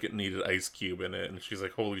felt like it needed Ice Cube in it," and she's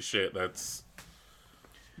like, "Holy shit, that's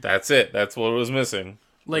it. That's what was missing."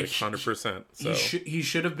 Like 100%. So He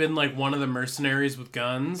should have been like one of the mercenaries with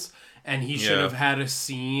guns, and he should Yeah. have had a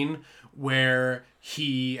scene where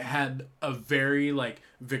he had a very like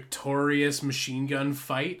victorious machine gun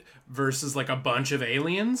fight versus like a bunch of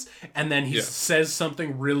aliens, and then he Yeah. says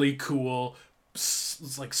something really cool,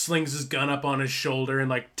 like slings his gun up on his shoulder and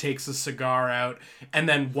like takes a cigar out, and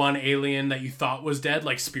then one alien that you thought was dead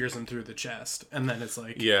like spears him through the chest, and then it's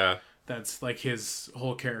like yeah. that's like his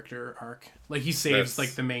whole character arc. Like he saves That's-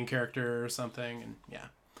 like the main character or something, and yeah.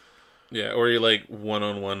 Yeah, or he like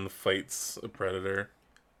one-on-one fights a predator.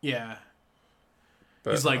 Yeah.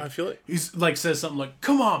 But He's like, I feel like he's like says something like,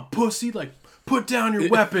 "Come on, pussy, like put down your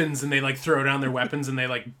weapons," and they like throw down their weapons and they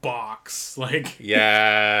like box, like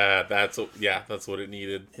that's what it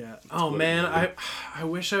needed. yeah. Oh what it man, needed. I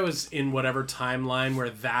wish I was in whatever timeline where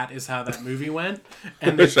that is how that movie went, I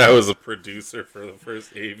and wish I was a producer for the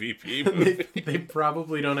first AVP they, movie. they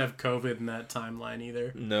probably don't have COVID in that timeline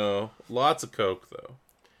either. No, lots of coke though.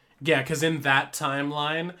 Yeah, because in that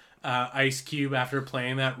timeline, Ice Cube, after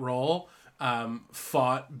playing that role,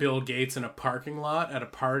 fought Bill Gates in a parking lot at a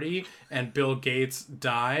party, and Bill Gates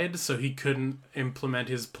died, so he couldn't implement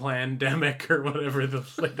his plandemic or whatever the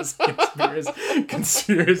latest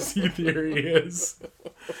conspiracy theory is.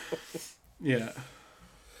 Yeah.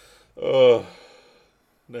 Oh,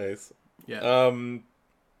 nice. Yeah.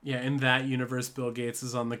 Yeah, in that universe, Bill Gates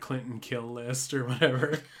is on the Clinton kill list or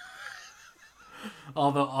whatever.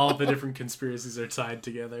 All the different conspiracies are tied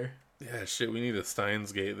together. Yeah, shit. We need to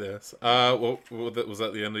Steins Gate this. What was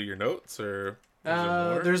that the end of your notes or? Is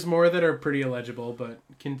there more? There's more that are pretty illegible, but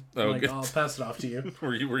Okay. I'll pass it off to you.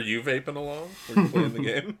 Were you vaping along? Were you playing the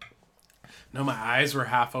game? No, my eyes were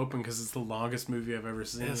half open because it's the longest movie I've ever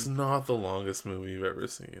seen. It's not the longest movie you've ever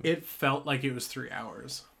seen. It felt like it was 3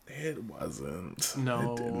 hours. It wasn't.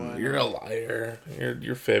 No, It didn't. I You're a liar.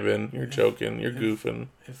 You're fibbing. You're joking. You're goofing.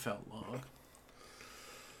 It felt long.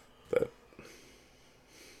 But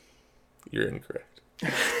you're incorrect.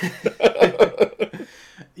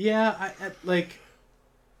 Yeah,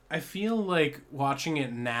 I feel like watching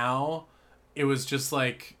it now, it was just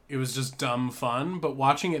dumb fun, but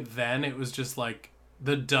watching it then, it was just like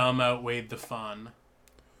the dumb outweighed the fun.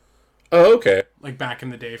 Oh, okay. Like back in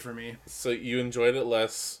the day for me. So you enjoyed it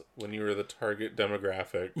less when you were the target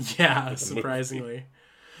demographic. Yeah, surprisingly.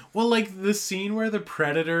 Well, like the scene where the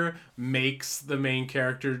Predator makes the main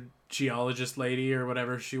character geologist lady or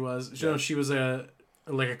whatever she was. Yeah. No, she was a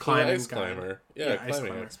climbing ice guy. climber. Yeah, ice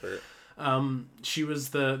climbing climber. expert. She was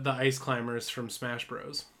the ice climbers from Smash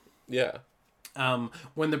Bros. Yeah.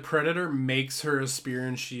 When the Predator makes her a spear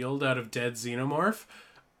and shield out of dead xenomorph,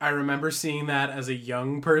 I remember seeing that as a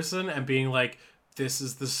young person and being like, this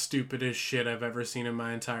is the stupidest shit I've ever seen in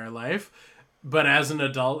my entire life. But as an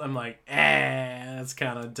adult, I'm like, that's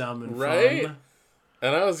kind of dumb and Right? fun.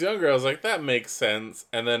 And I was younger, I was like, that makes sense.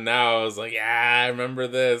 And then now I was like, yeah, I remember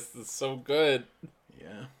this. It's so good.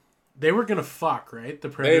 Yeah. They were gonna fuck, right? The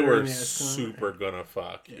Predator They were and the ice climber? super gonna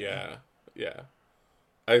fuck. Yeah.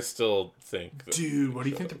 I still think that Dude, what do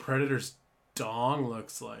you think the Predator's dong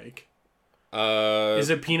looks like? Is Is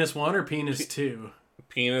it penis 1 or penis 2?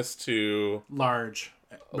 penis to Large.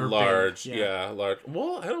 Or large? big, Yeah, large.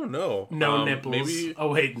 Well, I don't know. No nipples. Maybe.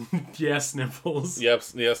 Oh wait, yes, nipples. Yep.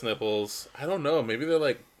 Yes, nipples. I don't know. Maybe they're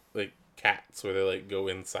like cats, where they like go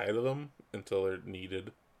inside of them until they're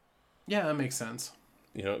needed. Yeah, that makes sense.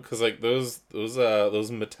 You know, because like those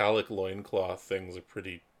metallic loincloth things are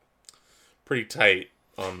pretty tight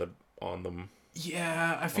on them.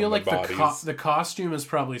 Yeah, I feel On like the bodies. the costume is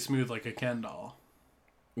probably smooth like a Ken doll.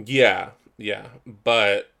 Yeah,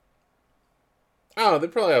 but I don't know, they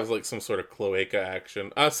probably have like some sort of cloaca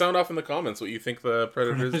action. Sound off in the comments what you think the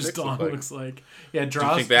Predator's His dicks dong look like. looks like. Yeah, Do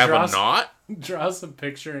you think they have a knot? Draw us a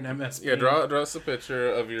picture in MS. Yeah, draw us a picture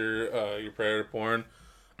of your Predator porn.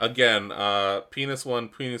 Again, penis 1,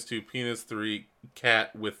 penis 2, penis 3,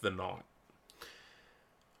 cat with the knot.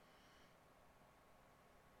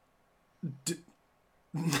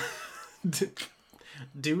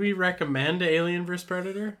 Do we recommend Alien vs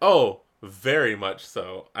Predator? Oh, very much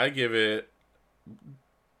so. I give it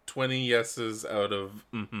 20 yeses out of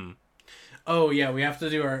Oh yeah, we have to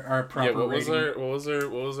do our proper Yeah, what rating.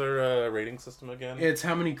 was our rating system again? It's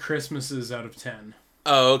how many Christmases out of 10.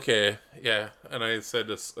 Oh, okay. Yeah, and I said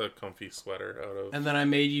a comfy sweater out of... And then I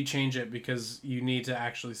made you change it because you need to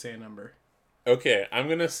actually say a number. Okay, I'm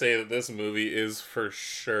going to say that this movie is for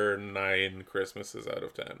sure 9 Christmases out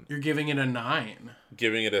of 10. You're giving it a 9.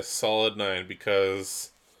 Giving it a solid 9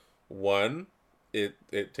 because, 1,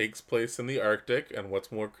 it takes place in the Arctic, and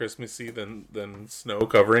what's more Christmassy than snow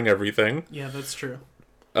covering everything? Yeah, that's true.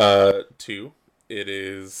 2, it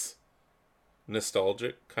is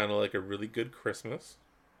nostalgic, kind of like a really good Christmas.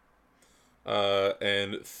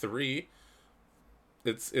 And 3,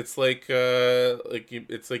 it's like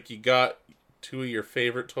you got 2 of your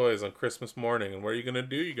favorite toys on Christmas morning, and what are you gonna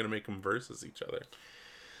do? You're gonna make them versus each other.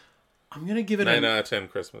 I'm gonna give it 9 out of 10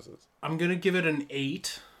 Christmases. I'm gonna give it an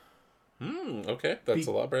 8 Okay, that's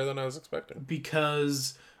a lot better than I was expecting.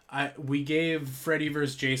 because we gave Freddy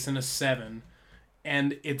vs. Jason a 7,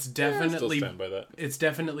 and it's definitely I still stand by that. it's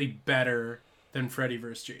definitely better than Freddy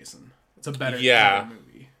vs. Jason. It's a better Yeah.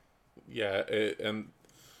 movie. Yeah, that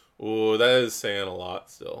is saying a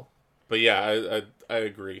lot still. But yeah, I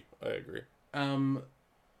agree.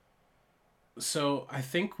 So I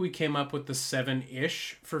think we came up with the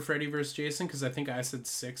 7-ish for Freddy vs. Jason because I think I said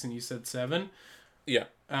 6 and you said 7. Yeah.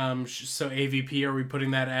 So AVP, are we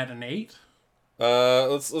putting that at an 8?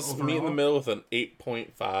 Let's meet in the Overall? middle with an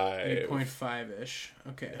 8.5. 8.5-ish.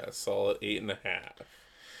 Okay. Yeah, solid 8.5.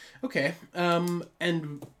 Okay.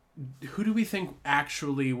 And who do we think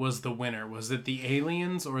actually was the winner? Was it the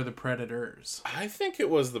aliens or the Predators? I think it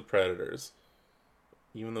was the Predators.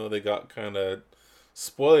 Even though they got kind of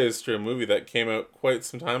spoilers to a movie that came out quite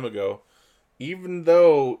some time ago. Even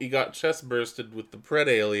though he got chest bursted with the Pred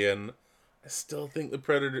alien, I still think the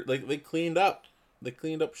Predator, like, they cleaned up. They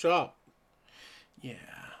cleaned up shop. Yeah.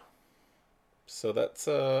 So that's,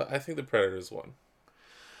 I think the Predators won.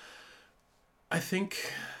 I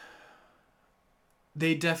think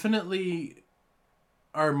they definitely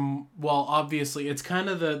are. Well, obviously, it's kind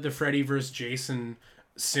of the Freddy vs. Jason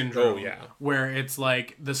syndrome. Oh, yeah. Where it's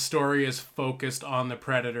like the story is focused on the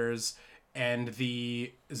predators and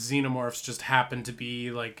the xenomorphs just happen to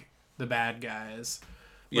be like the bad guys.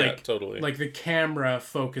 Yeah, totally. Like the camera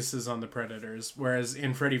focuses on the predators, whereas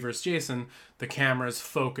in Freddy vs. Jason, the camera's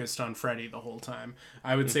focused on Freddy the whole time.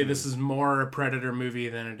 I would say this is more a Predator movie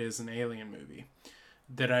than it is an Alien movie.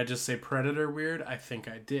 Did I just say Predator weird? I think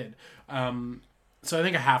I did. So I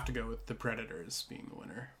think I have to go with the Predators being the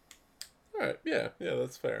winner. All right, yeah,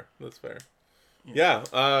 that's fair. Yeah.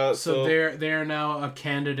 So they are now a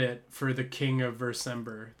candidate for the King of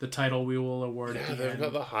Versember, the title we will award at the they've end.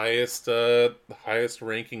 got the highest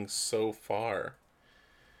ranking so far.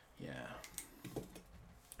 Yeah,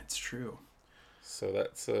 it's true. So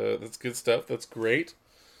that's good stuff. That's great.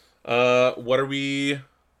 What are we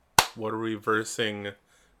versing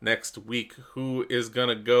next week? Who is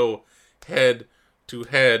gonna go head to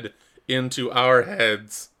head into our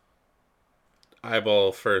heads?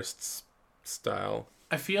 Eyeball first style.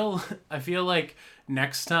 I feel like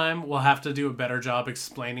next time we'll have to do a better job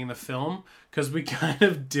explaining the film, because we kind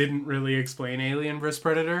of didn't really explain Alien vs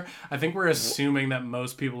Predator. I think we're assuming that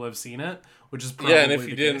most people have seen it, which is probably and if you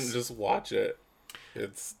the didn't, case. just watch it.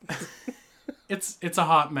 It's it's a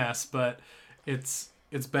hot mess, but it's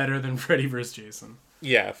better than Freddy vs Jason.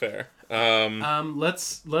 yeah, fair.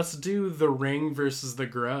 Let's do The Ring versus The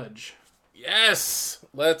Grudge. Yes,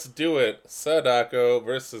 let's do it. Sadako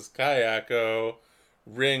versus Kayako,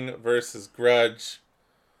 Ring versus Grudge.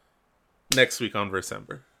 Next week on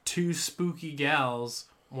Versember. Two spooky gals.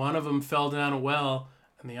 One of them fell down a well,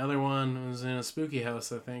 and the other one was in a spooky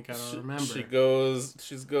house. I think I don't remember. She goes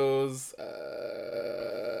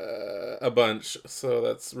a bunch, so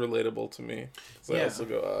that's relatable to me. So I also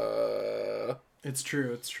go It's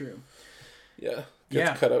true. yeah.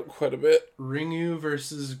 Gets cut out quite a bit. Ringu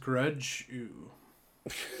versus Grudge.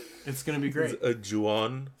 It's gonna be great. A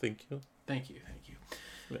Juon, thank you. Thank you.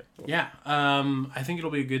 Yeah, I think it'll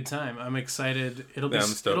be a good time. I'm excited. It'll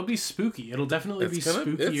be spooky. It'll definitely be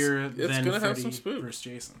spookier than gonna have Freddy some spook. vs.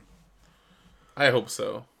 Jason. I hope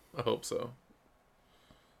so.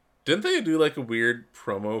 Didn't they do like a weird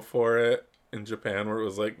promo for it in Japan where it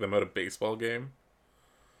was like them at a baseball game?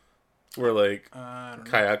 Where like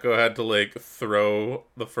Kayako had to like throw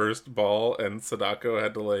the first ball and Sadako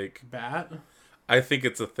had to like bat. I think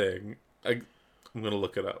it's a thing. I'm gonna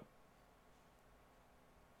look it up.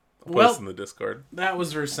 I'll post in the Discord. That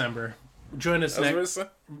was Versember. Join us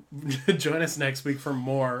next week for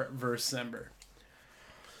more Versember.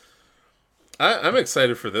 I'm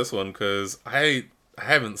excited for this one because I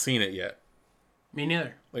haven't seen it yet. Me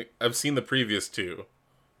neither. Like I've seen the previous two,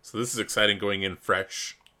 so this is exciting going in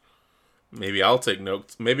fresh. Maybe I'll take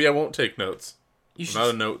notes. Maybe I won't take notes. I'm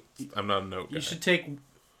not a note guy. You should take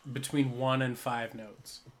between 1 and 5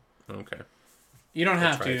 notes. Okay. You don't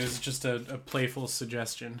have to. It's just a playful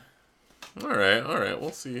suggestion. All right.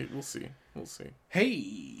 We'll see.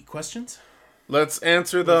 Hey, questions? Let's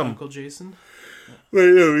answer them. Uncle Jason?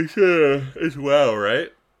 Wait, yeah, we should. It's WoW,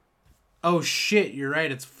 right? Oh shit, you're right.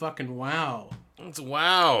 It's fucking WoW. It's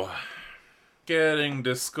WoW. Getting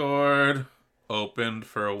Discord opened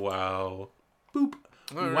for a WoW. Boop.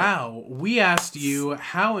 Right. Wow. We asked you,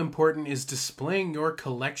 how important is displaying your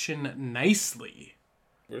collection nicely?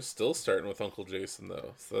 We're still starting with Uncle Jason,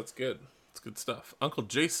 though, so that's good. It's good stuff. Uncle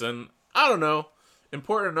Jason, I don't know.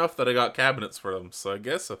 Important enough that I got cabinets for them, so I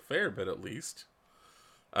guess a fair bit at least.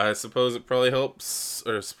 I suppose it probably helps,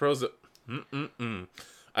 I suppose it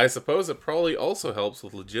probably also helps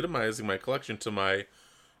with legitimizing my collection to my,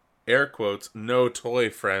 air quotes, no toy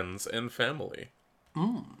friends and family.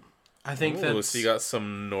 I think So you got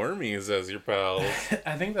some normies as your pals.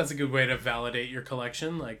 I think that's a good way to validate your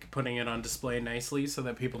collection, like putting it on display nicely so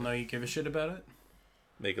that people know you give a shit about it.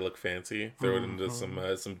 Make it look fancy. Throw it into some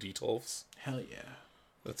detolfs. Hell yeah.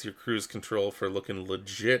 That's your cruise control for looking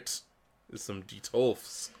legit. Is some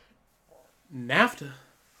detolfs. NAFTA.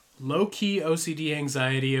 Low-key OCD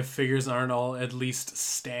anxiety if figures aren't all at least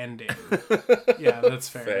standing. Yeah, that's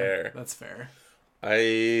fair. Fair. That's fair.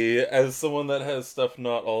 As someone that has stuff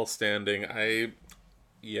not all standing,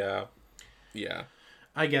 yeah.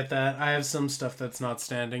 I get that. I have some stuff that's not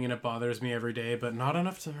standing and it bothers me every day, but not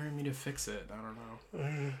enough to hurt me to fix it. I don't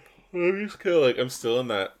know. I'm just kind of like, I'm still in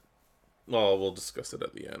that. Well, we'll discuss it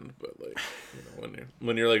at the end, but like, you know,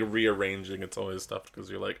 when you're like rearranging, it's always tough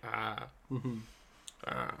because you're like,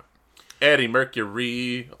 Eddie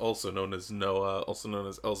Mercury, also known as Noah, also known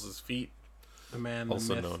as Elsa's feet, The man,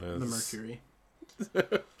 also the myth, known as the Mercury.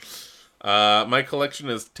 My collection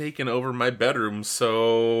has taken over my bedroom,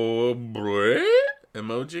 so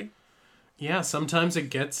emoji. Yeah, sometimes it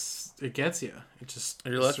gets it gets you. It just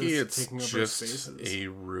You're lucky starts it's taking over just spaces. a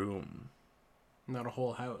room, Not a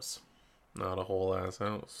whole house. not a whole ass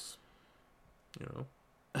house. You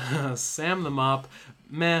know? Sam the Mop.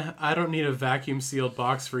 Meh, I don't need a vacuum sealed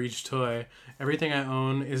box for each toy. Everything I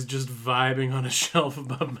own is just vibing on a shelf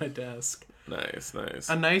above my desk. Nice, nice.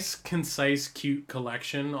 A nice, concise, cute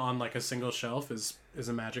collection on like a single shelf is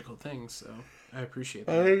a magical thing, so I appreciate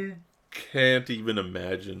that. I can't even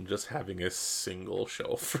imagine just having a single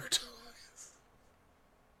shelf for toys.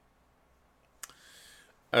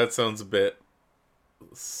 That sounds a bit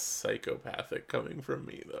psychopathic coming from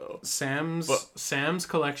me, though. Sam's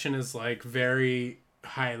collection is like very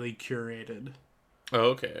highly curated.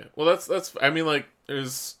 Oh, okay. Well, that's. I mean, like,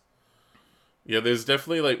 there's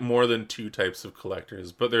definitely like more than two types of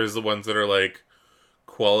collectors, but there's the ones that are like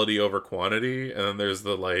quality over quantity, and then there's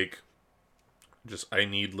the like, just I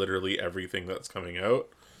need literally everything that's coming out.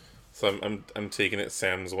 So I'm taking it.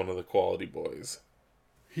 Sam's one of the quality boys.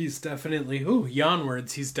 He's definitely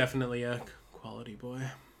Yonwards. He's definitely a quality boy.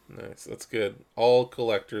 Nice, that's good. All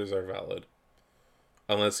collectors are valid,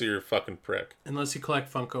 unless you're a fucking prick. Unless you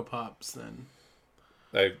collect Funko Pops, then.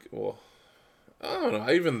 I don't know.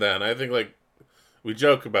 Even then, I think like we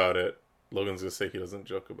joke about it. Logan's gonna say he doesn't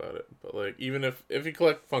joke about it, but like even if you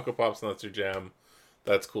collect Funko Pops and that's your jam,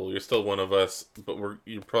 that's cool. You're still one of us, but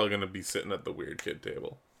you're probably gonna be sitting at the weird kid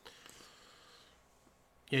table.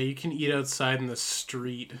 Yeah, you can eat outside in the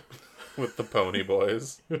street. With the pony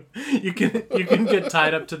boys. You can get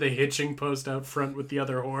tied up to the hitching post out front with the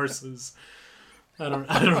other horses. I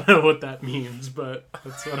don't know what that means, but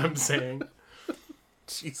that's what I'm saying.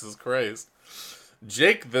 Jesus Christ.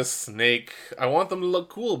 Jake the Snake. I want them to look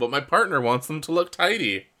cool, but my partner wants them to look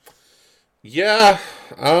tidy. Yeah.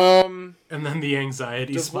 And then the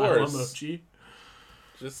anxiety smile divorce. emoji.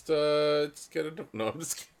 Just get a... No, I'm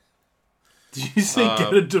just kidding. Did you say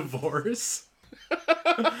get a divorce?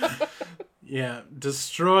 Yeah,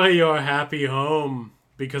 destroy your happy home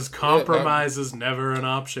because compromise is never an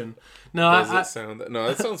option. No, that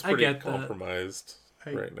sounds pretty get compromised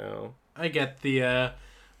right now. I get the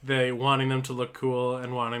wanting them to look cool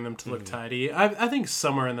and wanting them to look tidy. I think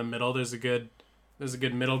somewhere in the middle there's a good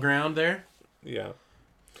middle ground there. Yeah,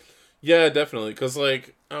 definitely. Because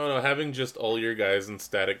like I don't know, having just all your guys in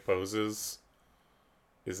static poses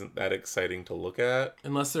isn't that exciting to look at.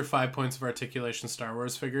 Unless they're 5 points of articulation Star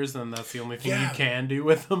Wars figures, then that's the only thing you can do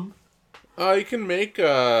with them. You can make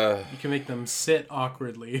You can make them sit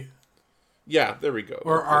awkwardly. Yeah, there we go.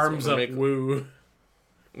 Or arms up woo.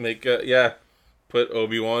 Put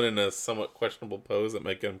Obi-Wan in a somewhat questionable pose that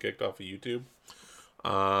might get him kicked off of YouTube.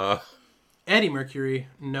 Eddie Mercury,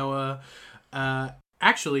 Noah.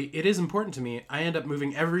 Actually, it is important to me. I end up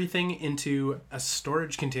moving everything into a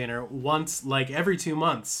storage container once, like every 2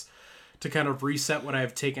 months, to kind of reset what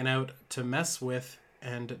I've taken out to mess with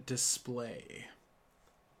and display.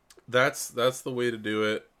 That's the way to do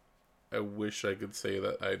it. I wish I could say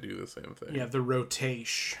that I do the same thing. Yeah, the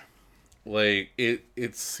rotation. Like,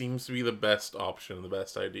 it seems to be the best option, the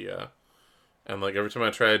best idea. And, like, every time I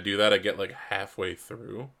try to do that, I get, like, halfway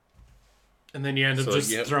through. And then you end up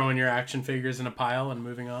throwing your action figures in a pile and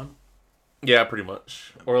moving on? Yeah, pretty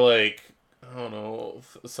much. Or, like, I don't know,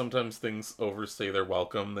 sometimes things overstay their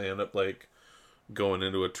welcome. They end up, like, going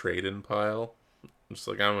into a trade-in pile. I'm just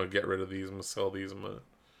like, I'm going to get rid of these, I'm going to sell these, I'm going to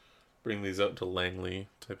bring these out to Langley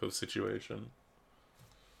type of situation.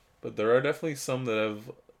 But there are definitely some that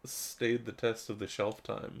have stayed the test of the shelf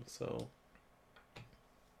time, so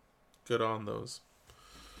good on those.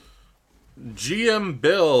 GM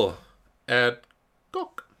Bill at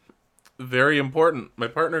Cook. Very important. My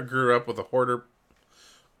partner grew up with a hoarder...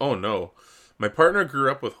 Oh no. My partner grew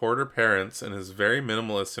up with hoarder parents and is very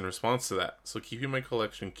minimalist in response to that. So keeping my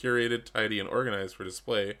collection curated, tidy, and organized for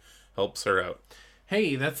display helps her out.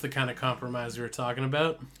 Hey, that's the kind of compromise we were talking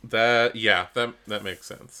about. That makes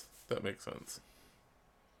sense. That makes sense.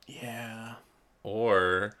 Yeah.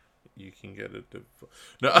 Or you can get a divorce.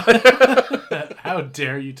 No. How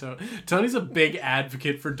dare you, Tony? Tony's a big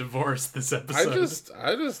advocate for divorce this episode.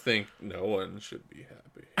 I just think no one should be happy.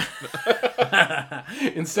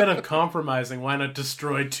 Instead of compromising, why not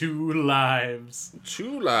destroy 2 lives?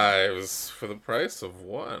 2 lives for the price of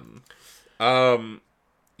 1.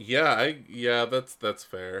 Yeah, that's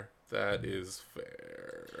fair. That is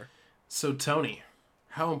fair. So, Tony,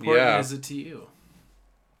 how important is it to you?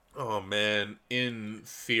 Oh, man. In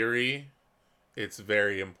theory, it's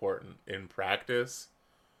very important. In practice,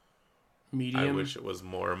 medium. I wish it was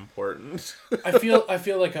more important. I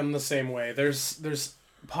feel like I'm the same way. There's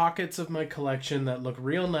pockets of my collection that look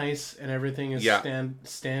real nice and everything is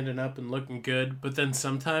standing up and looking good, but then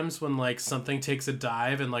sometimes when like something takes a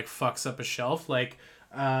dive and like fucks up a shelf, like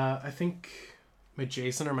I think my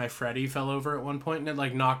Jason or my Freddy fell over at one point and it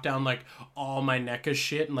like knocked down like all my NECA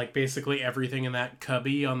shit and like basically everything in that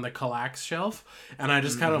cubby on the Kallax shelf, and I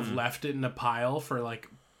just kind of left it in a pile for like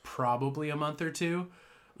probably a month or two.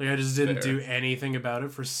 Like I just didn't do anything about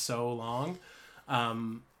it for so long.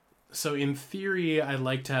 So in theory, I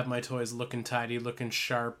like to have my toys looking tidy, looking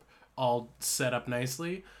sharp, all set up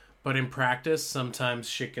nicely. But in practice, sometimes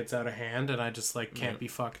shit gets out of hand and I just like can't be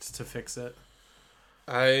fucked to fix it.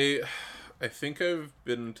 I think I've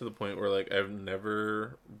been to the point where like I've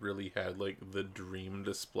never really had like the dream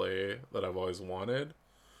display that I've always wanted.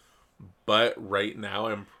 But right now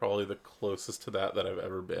I'm probably the closest to that I've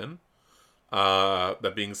ever been.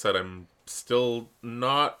 That being said, I'm still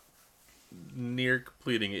not near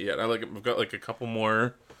completing it yet. I've got like a couple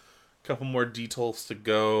more details to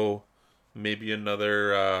go, maybe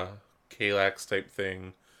another Kallax type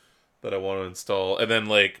thing that I want to install, and then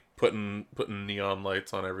like putting neon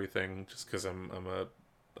lights on everything just because I'm a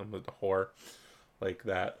whore like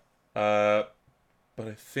that. But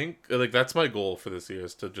I think like that's my goal for this year,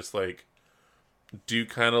 is to just like do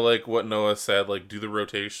kind of like what Noah said, like do the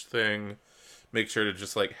rotation thing, make sure to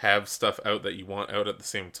just like have stuff out that you want out at the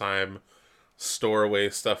same time, store away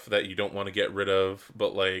stuff that you don't want to get rid of,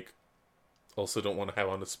 but like also don't want to have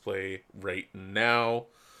on display right now.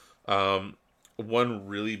 One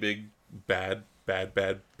really big bad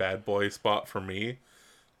boy spot for me,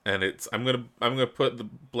 and I'm gonna put the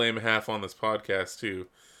blame half on this podcast too.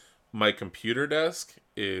 My computer desk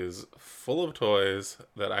is full of toys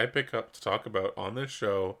that I pick up to talk about on this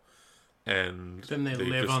show, and then they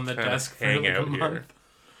live on the desk for like a month.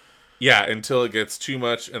 Yeah, until it gets too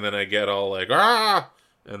much, and then I get all like,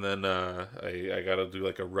 and then I gotta do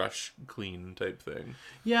like a rush clean type thing.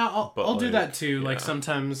 Yeah, I'll do that too. Yeah. Like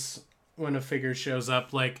sometimes when a figure shows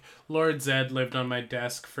up, like Lord Zed lived on my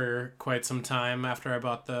desk for quite some time after I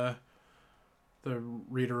bought the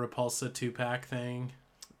Rita Repulsa 2-pack thing.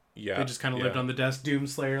 Yeah, they just kind of lived on the desk.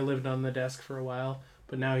 Doomslayer lived on the desk for a while,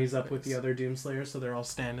 but now he's up with the other Doomslayer, so they're all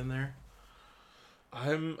standing there.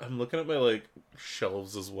 I'm looking at my like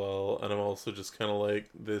shelves as well, and I'm also just kind of like,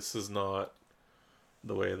 this is not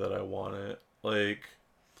the way that I want it. Like,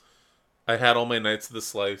 I had all my Knights of the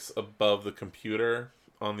Slice above the computer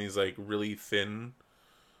on these like really thin,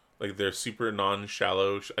 like they're super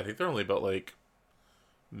non-shallow. I think they're only about like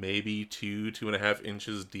maybe 2.5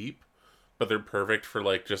 inches deep, but they're perfect for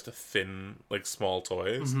like just a thin, like small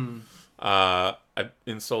toys. Mm-hmm. I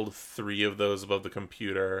installed 3 of those above the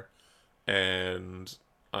computer, and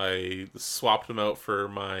I swapped them out for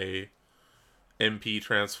my MP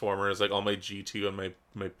Transformers, like all my G2 and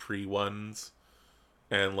my pre-ones.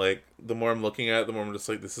 And like the more I'm looking at it, the more I'm just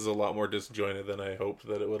like, this is a lot more disjointed than I hoped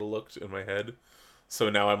that it would have looked in my head. So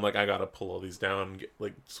now I'm like, I gotta pull all these down and get,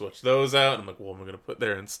 like switch those out. And I'm like, well, what am I gonna put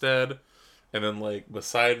there instead? And then like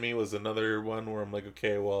beside me was another one where I'm like,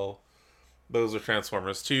 okay, well, those are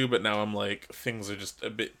Transformers too, but now I'm like, things are just a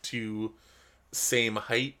bit too same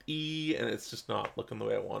height-y, and it's just not looking the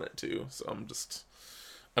way I want it to. So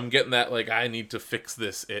I'm getting that like, I need to fix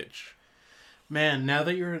this itch. Man, now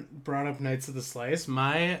that you're brought up Knights of the Slice,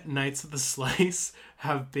 my Knights of the Slice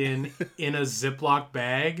have been in a Ziploc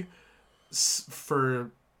bag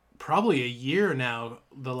for probably a year now.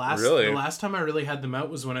 The last time I really had them out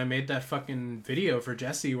was when I made that fucking video for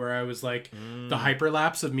Jesse, where I was like the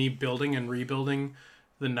hyperlapse of me building and rebuilding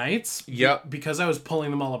the Knights. Yep. Because I was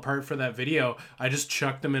pulling them all apart for that video, I just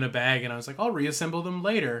chucked them in a bag and I was like, I'll reassemble them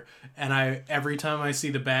later. And every time I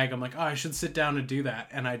see the bag, I'm like, oh, I should sit down and do that.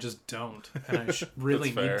 And I just don't. And I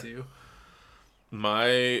really need to.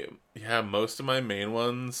 Most of my main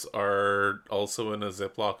ones are also in a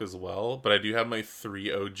Ziploc as well, but I do have my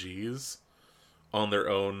 3 OGs on their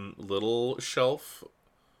own little shelf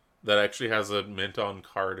that actually has a mint on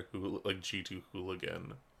card, like G2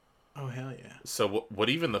 Hooligan. Oh, hell yeah. So what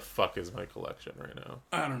even the fuck is my collection right now?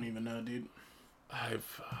 I don't even know, dude. God.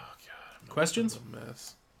 Questions? A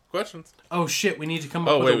mess. Questions. Oh, shit. We need to come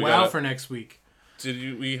up with a WoW for next week.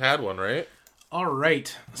 We had one, right? All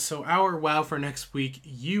right. So our WoW for next week,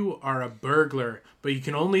 you are a burglar, but you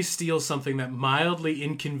can only steal something that mildly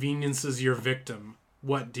inconveniences your victim.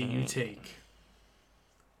 What do you take?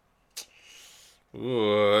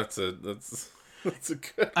 Ooh, that's a good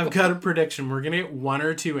I've got a prediction. We're going to get 1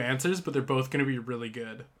 or 2 answers, but they're both going to be really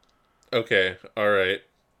good. Okay. All right.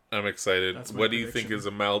 I'm excited. What prediction. Do you think is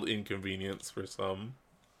a mild inconvenience for some?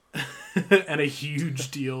 And a huge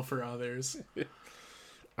deal for others.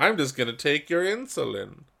 I'm just going to take your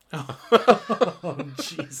insulin. Oh,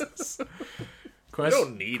 Jesus.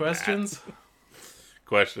 don't need questions?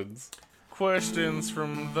 Questions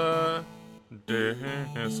from the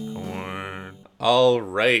Discord. All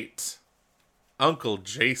right. Uncle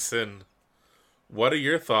Jason, what are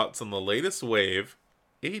your thoughts on the latest wave,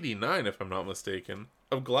 89 if I'm not mistaken,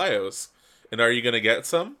 of Glyos? And are you going to get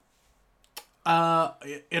some?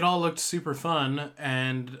 It all looked super fun,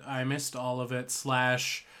 and I missed all of it. /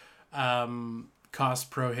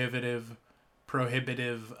 cost prohibitive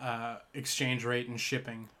exchange rate and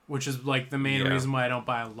shipping, which is like the main reason why I don't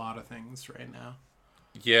buy a lot of things right now.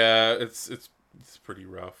 Yeah, it's pretty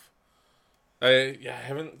rough. I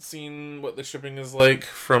haven't seen what the shipping is like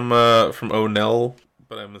from Onell,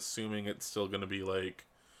 but I'm assuming it's still going to be like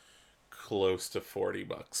close to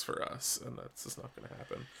 $40 for us, and that's just not going to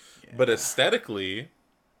happen. Yeah. But aesthetically,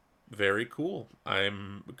 very cool.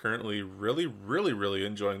 I'm currently really, really, really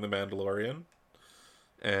enjoying The Mandalorian,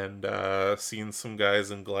 and seeing some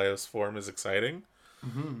guys in Glyos form is exciting.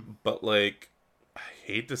 Mm-hmm. But like, I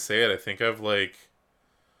hate to say it, I think I've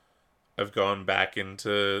gone back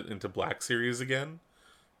into Black Series again,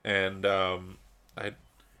 and I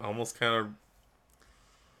almost kind of,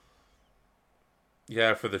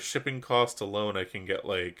 for the shipping cost alone, I can get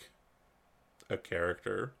like a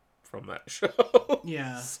character from that show.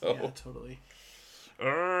 Yeah, so, totally.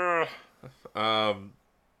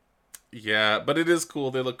 Yeah, but it is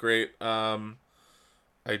cool. They look great. I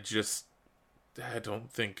don't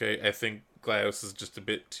think I think Glyos is just a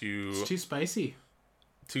bit too. It's too spicy.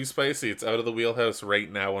 Too spicy. It's out of the wheelhouse right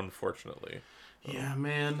now, unfortunately. Yeah,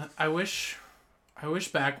 man. I wish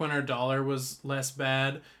back when our dollar was less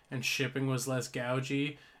bad and shipping was less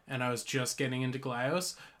gougy and I was just getting into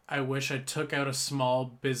Glyos, I wish I took out a small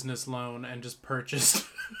business loan and just purchased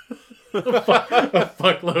a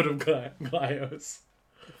fuckload of Glyos.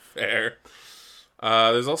 Fair.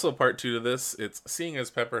 There's also part 2 to this. It's seeing as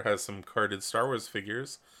Pepper has some carded Star Wars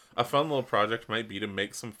figures. A fun little project might be to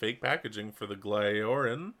make some fake packaging for the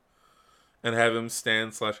Glyoran and have him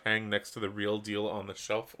stand/hang next to the real deal on the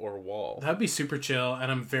shelf or wall. That'd be super chill,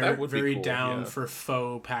 and I'm very cool, down for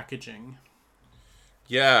faux packaging.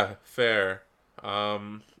 Yeah, fair.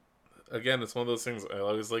 Again, it's one of those things, I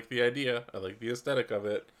always like the idea. I like the aesthetic of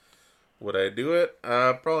it. Would I do it?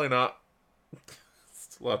 Probably not.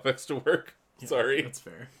 It's a lot of extra work. Yeah, sorry. That's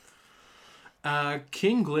fair.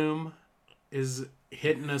 King Gloom is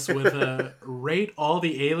hitting us with a rate all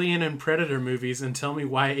the Alien and Predator movies and tell me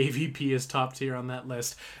why AVP is top tier on that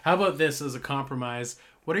list. How about this as a compromise?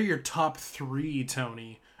 What are your top 3,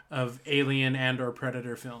 Tony, of Alien and or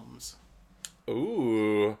Predator films?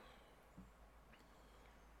 Ooh.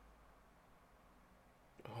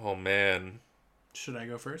 Oh, man. Should I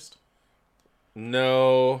go first?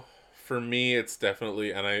 No. For me, it's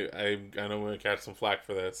definitely, and I know I'm going to catch some flack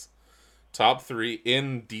for this, top 3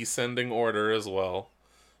 in descending order as well.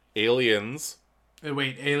 Aliens.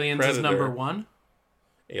 Wait, Aliens Predator. is number 1?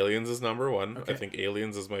 Aliens is number 1. Okay. I think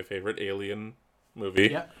Aliens is my favorite Alien movie.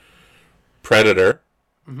 Yeah. Predator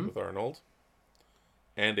with Arnold.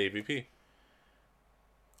 And AVP.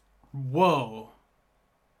 Whoa.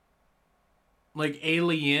 Like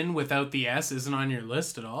Alien without the S isn't on your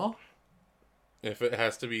list at all? If it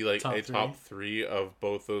has to be like top top 3 of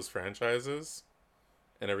both those franchises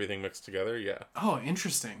and everything mixed together, yeah. Oh,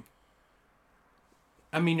 interesting.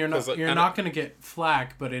 I mean, you're not Like, not going to get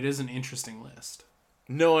flack, but it is an interesting list.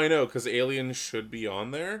 No, I know, because Alien should be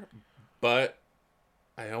on there, but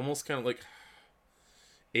I almost kind of like...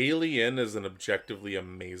 Alien is an objectively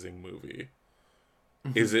amazing movie.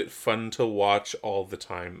 Mm-hmm. Is it fun to watch all the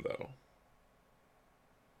time, though?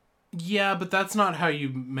 Yeah, but that's not how you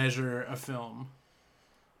measure a film.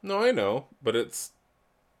 No, I know, but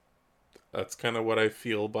that's kind of what I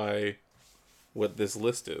feel by what this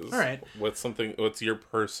list is. All right. What's your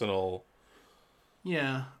personal...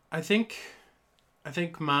 Yeah, I think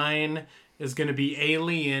mine is going to be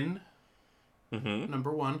Alien,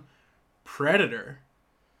 number 1, Predator,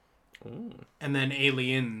 and then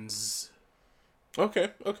Aliens.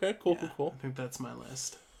 Okay, cool. I think that's my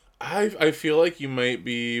list. I feel like you might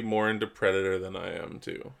be more into Predator than I am,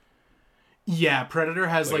 too. Yeah, Predator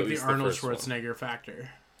has like the the Arnold first one. Schwarzenegger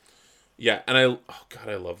factor. Yeah, and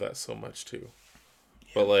I love that so much, too.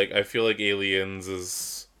 Yeah. But, like, I feel like Aliens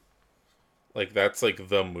is, like, that's, like,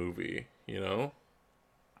 the movie, you know?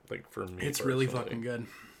 Like, for me it's really fucking good.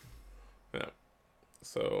 Yeah.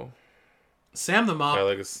 So... Sam the Mop,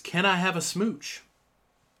 can I have a smooch?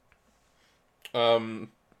 Yeah,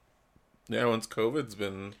 once COVID's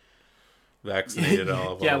been vaccinated,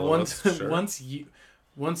 I'll have all of us, sure.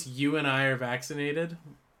 once you and I are vaccinated,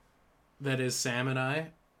 that is Sam and I.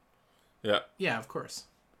 Yeah. Yeah, of course.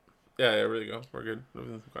 Yeah, there we go. We're good.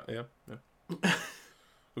 Yeah.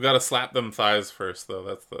 We gotta slap them thighs first, though.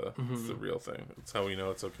 That's the real thing. That's how we know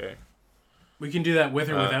it's okay. We can do that with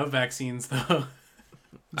or without vaccines, though.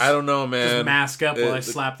 I don't know, man. Just mask up while I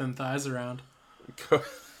slap them thighs around.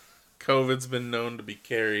 COVID's been known to be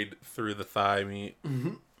carried through the thigh meat,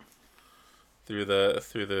 through the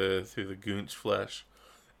goonch flesh.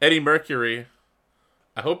 Eddie Mercury,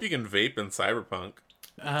 I hope you can vape in Cyberpunk.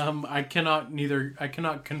 I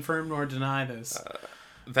cannot confirm nor deny this.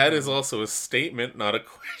 That is also a statement, not a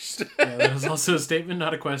question. Yeah, that is also a statement,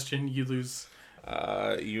 not a question. You lose.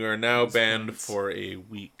 You are now banned points. for a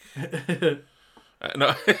week.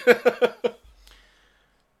 No.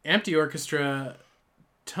 Empty Orchestra,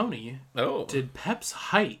 Tony. Oh. Did Pep's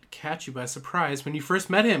height catch you by surprise when you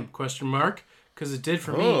first met him? ? Because it did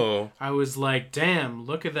for me. Oh. I was like, damn,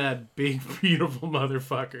 look at that big, beautiful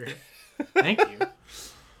motherfucker. Thank you.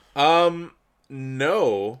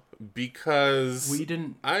 No, because We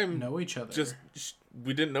didn't know each other.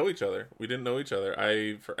 We didn't know each other.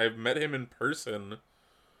 I've met him in person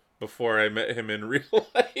before I met him in real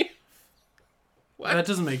life. What? That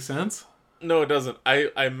doesn't make sense. No, it doesn't.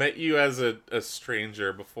 I met you as a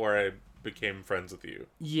stranger before I became friends with you.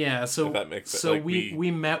 Yeah, so If that makes sense. so Like,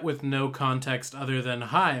 we met with no context other than,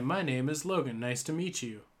 hi, my name is Logan. Nice to meet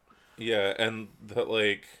you. Yeah, and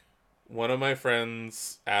one of my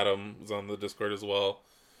friends, Adam, was on the Discord as well,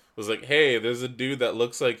 was like, hey, there's a dude that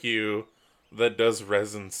looks like you that does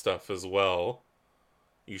resin stuff as well.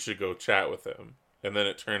 You should go chat with him. And then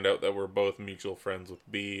it turned out that we're both mutual friends with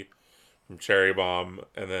B from Cherry Bomb,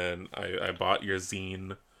 and then I bought your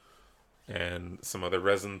zine and some other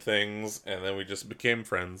resin things, and then we just became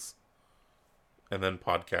friends. And then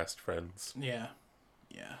podcast friends. Yeah.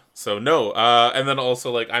 So no, and then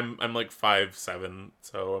also like I'm like 5'7",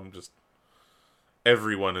 so I'm just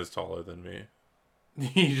everyone is taller than me.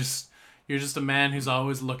 You're just a man who's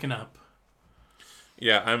always looking up.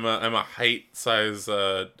 Yeah, I'm a height size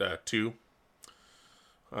 2.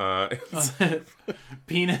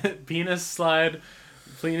 Penis slide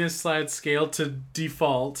scale to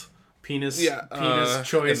default. Penis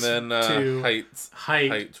choice and then 2.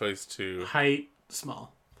 height choice 2. Height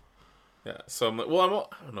small. Yeah, so I'm like, well,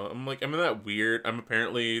 I don't know. I'm in that weird. I'm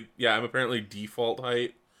apparently default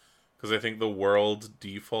height, because I think the world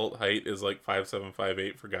default height is like 5'7",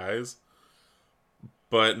 5'8" for guys,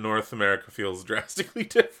 but North America feels drastically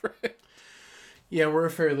different. Yeah, we're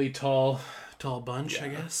a fairly tall bunch, I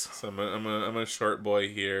guess. So I'm a short boy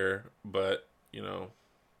here, but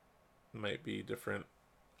might be different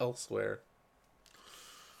elsewhere.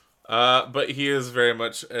 But he is very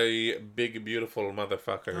much a big, beautiful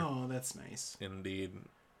motherfucker. Oh, that's nice. Indeed.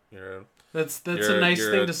 That's a nice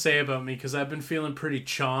thing to say about me, because I've been feeling pretty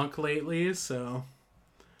chonk lately, so...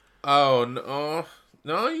 Oh,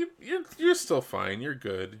 no, you're still fine. You're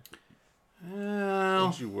good.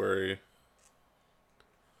 Don't you worry.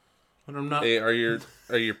 But I'm not... Hey, are your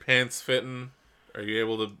pants fitting? Are you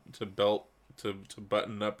able to belt, to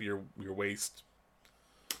button up your waist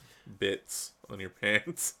bits on your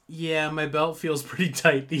pants? Yeah, my belt feels pretty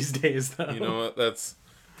tight these days, though. You know what? That's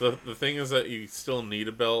the thing is that you still need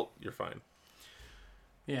a belt. You're fine.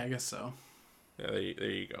 Yeah, I guess so. Yeah, there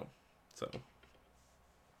you go. So,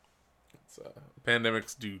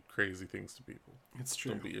 pandemics do crazy things to people. It's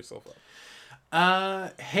true. Don't beat yourself up.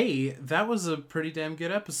 Hey, that was a pretty damn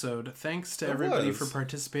good episode. Thanks to everybody for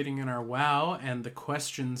participating in our WoW and the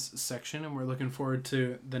questions section, and we're looking forward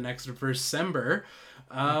to the next Versember.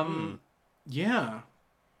 Yeah.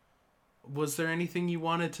 Was there anything you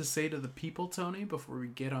wanted to say to the people, Tony, before we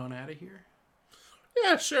get on out of here?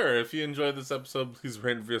 Yeah, sure. If you enjoyed this episode, please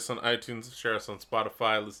rate and review us on iTunes, share us on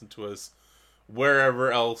Spotify, listen to us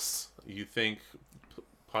wherever else you think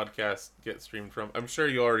podcasts get streamed from. I'm sure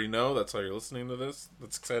you already know. That's why you're listening to this.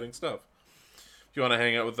 That's exciting stuff. If you want to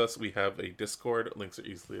hang out with us, we have a Discord. Links are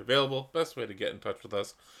easily available. Best way to get in touch with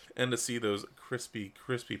us and to see those crispy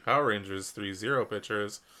Power Rangers 3-0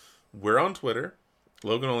 pictures. We're on Twitter.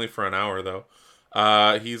 Logan only for an hour, though.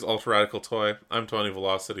 He's Ultra Radical Toy. I'm Tony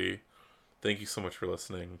Velocity. Thank you so much for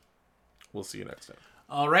listening. We'll see you next time.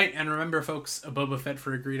 All right, and remember, folks, a Boba Fett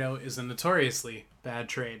for a Greedo is a notoriously bad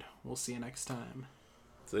trade. We'll see you next time.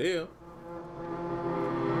 See ya.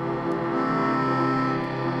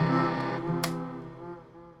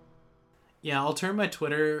 Yeah, I'll turn my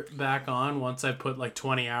Twitter back on once I put like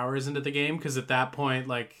 20 hours into the game, because at that point,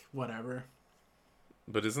 like, whatever.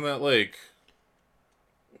 But isn't that like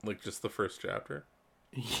just the first chapter?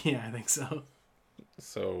 Yeah, I think so.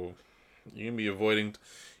 So you can be avoiding.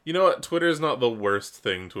 You know what? Twitter is not the worst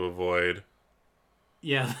thing to avoid.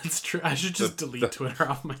 Yeah, that's true. I should just delete Twitter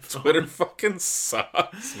off my phone. Twitter fucking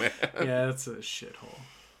sucks, man. Yeah, that's a shithole.